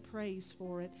thanks and the praise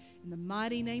for it. In the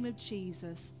mighty name of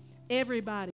Jesus, everybody.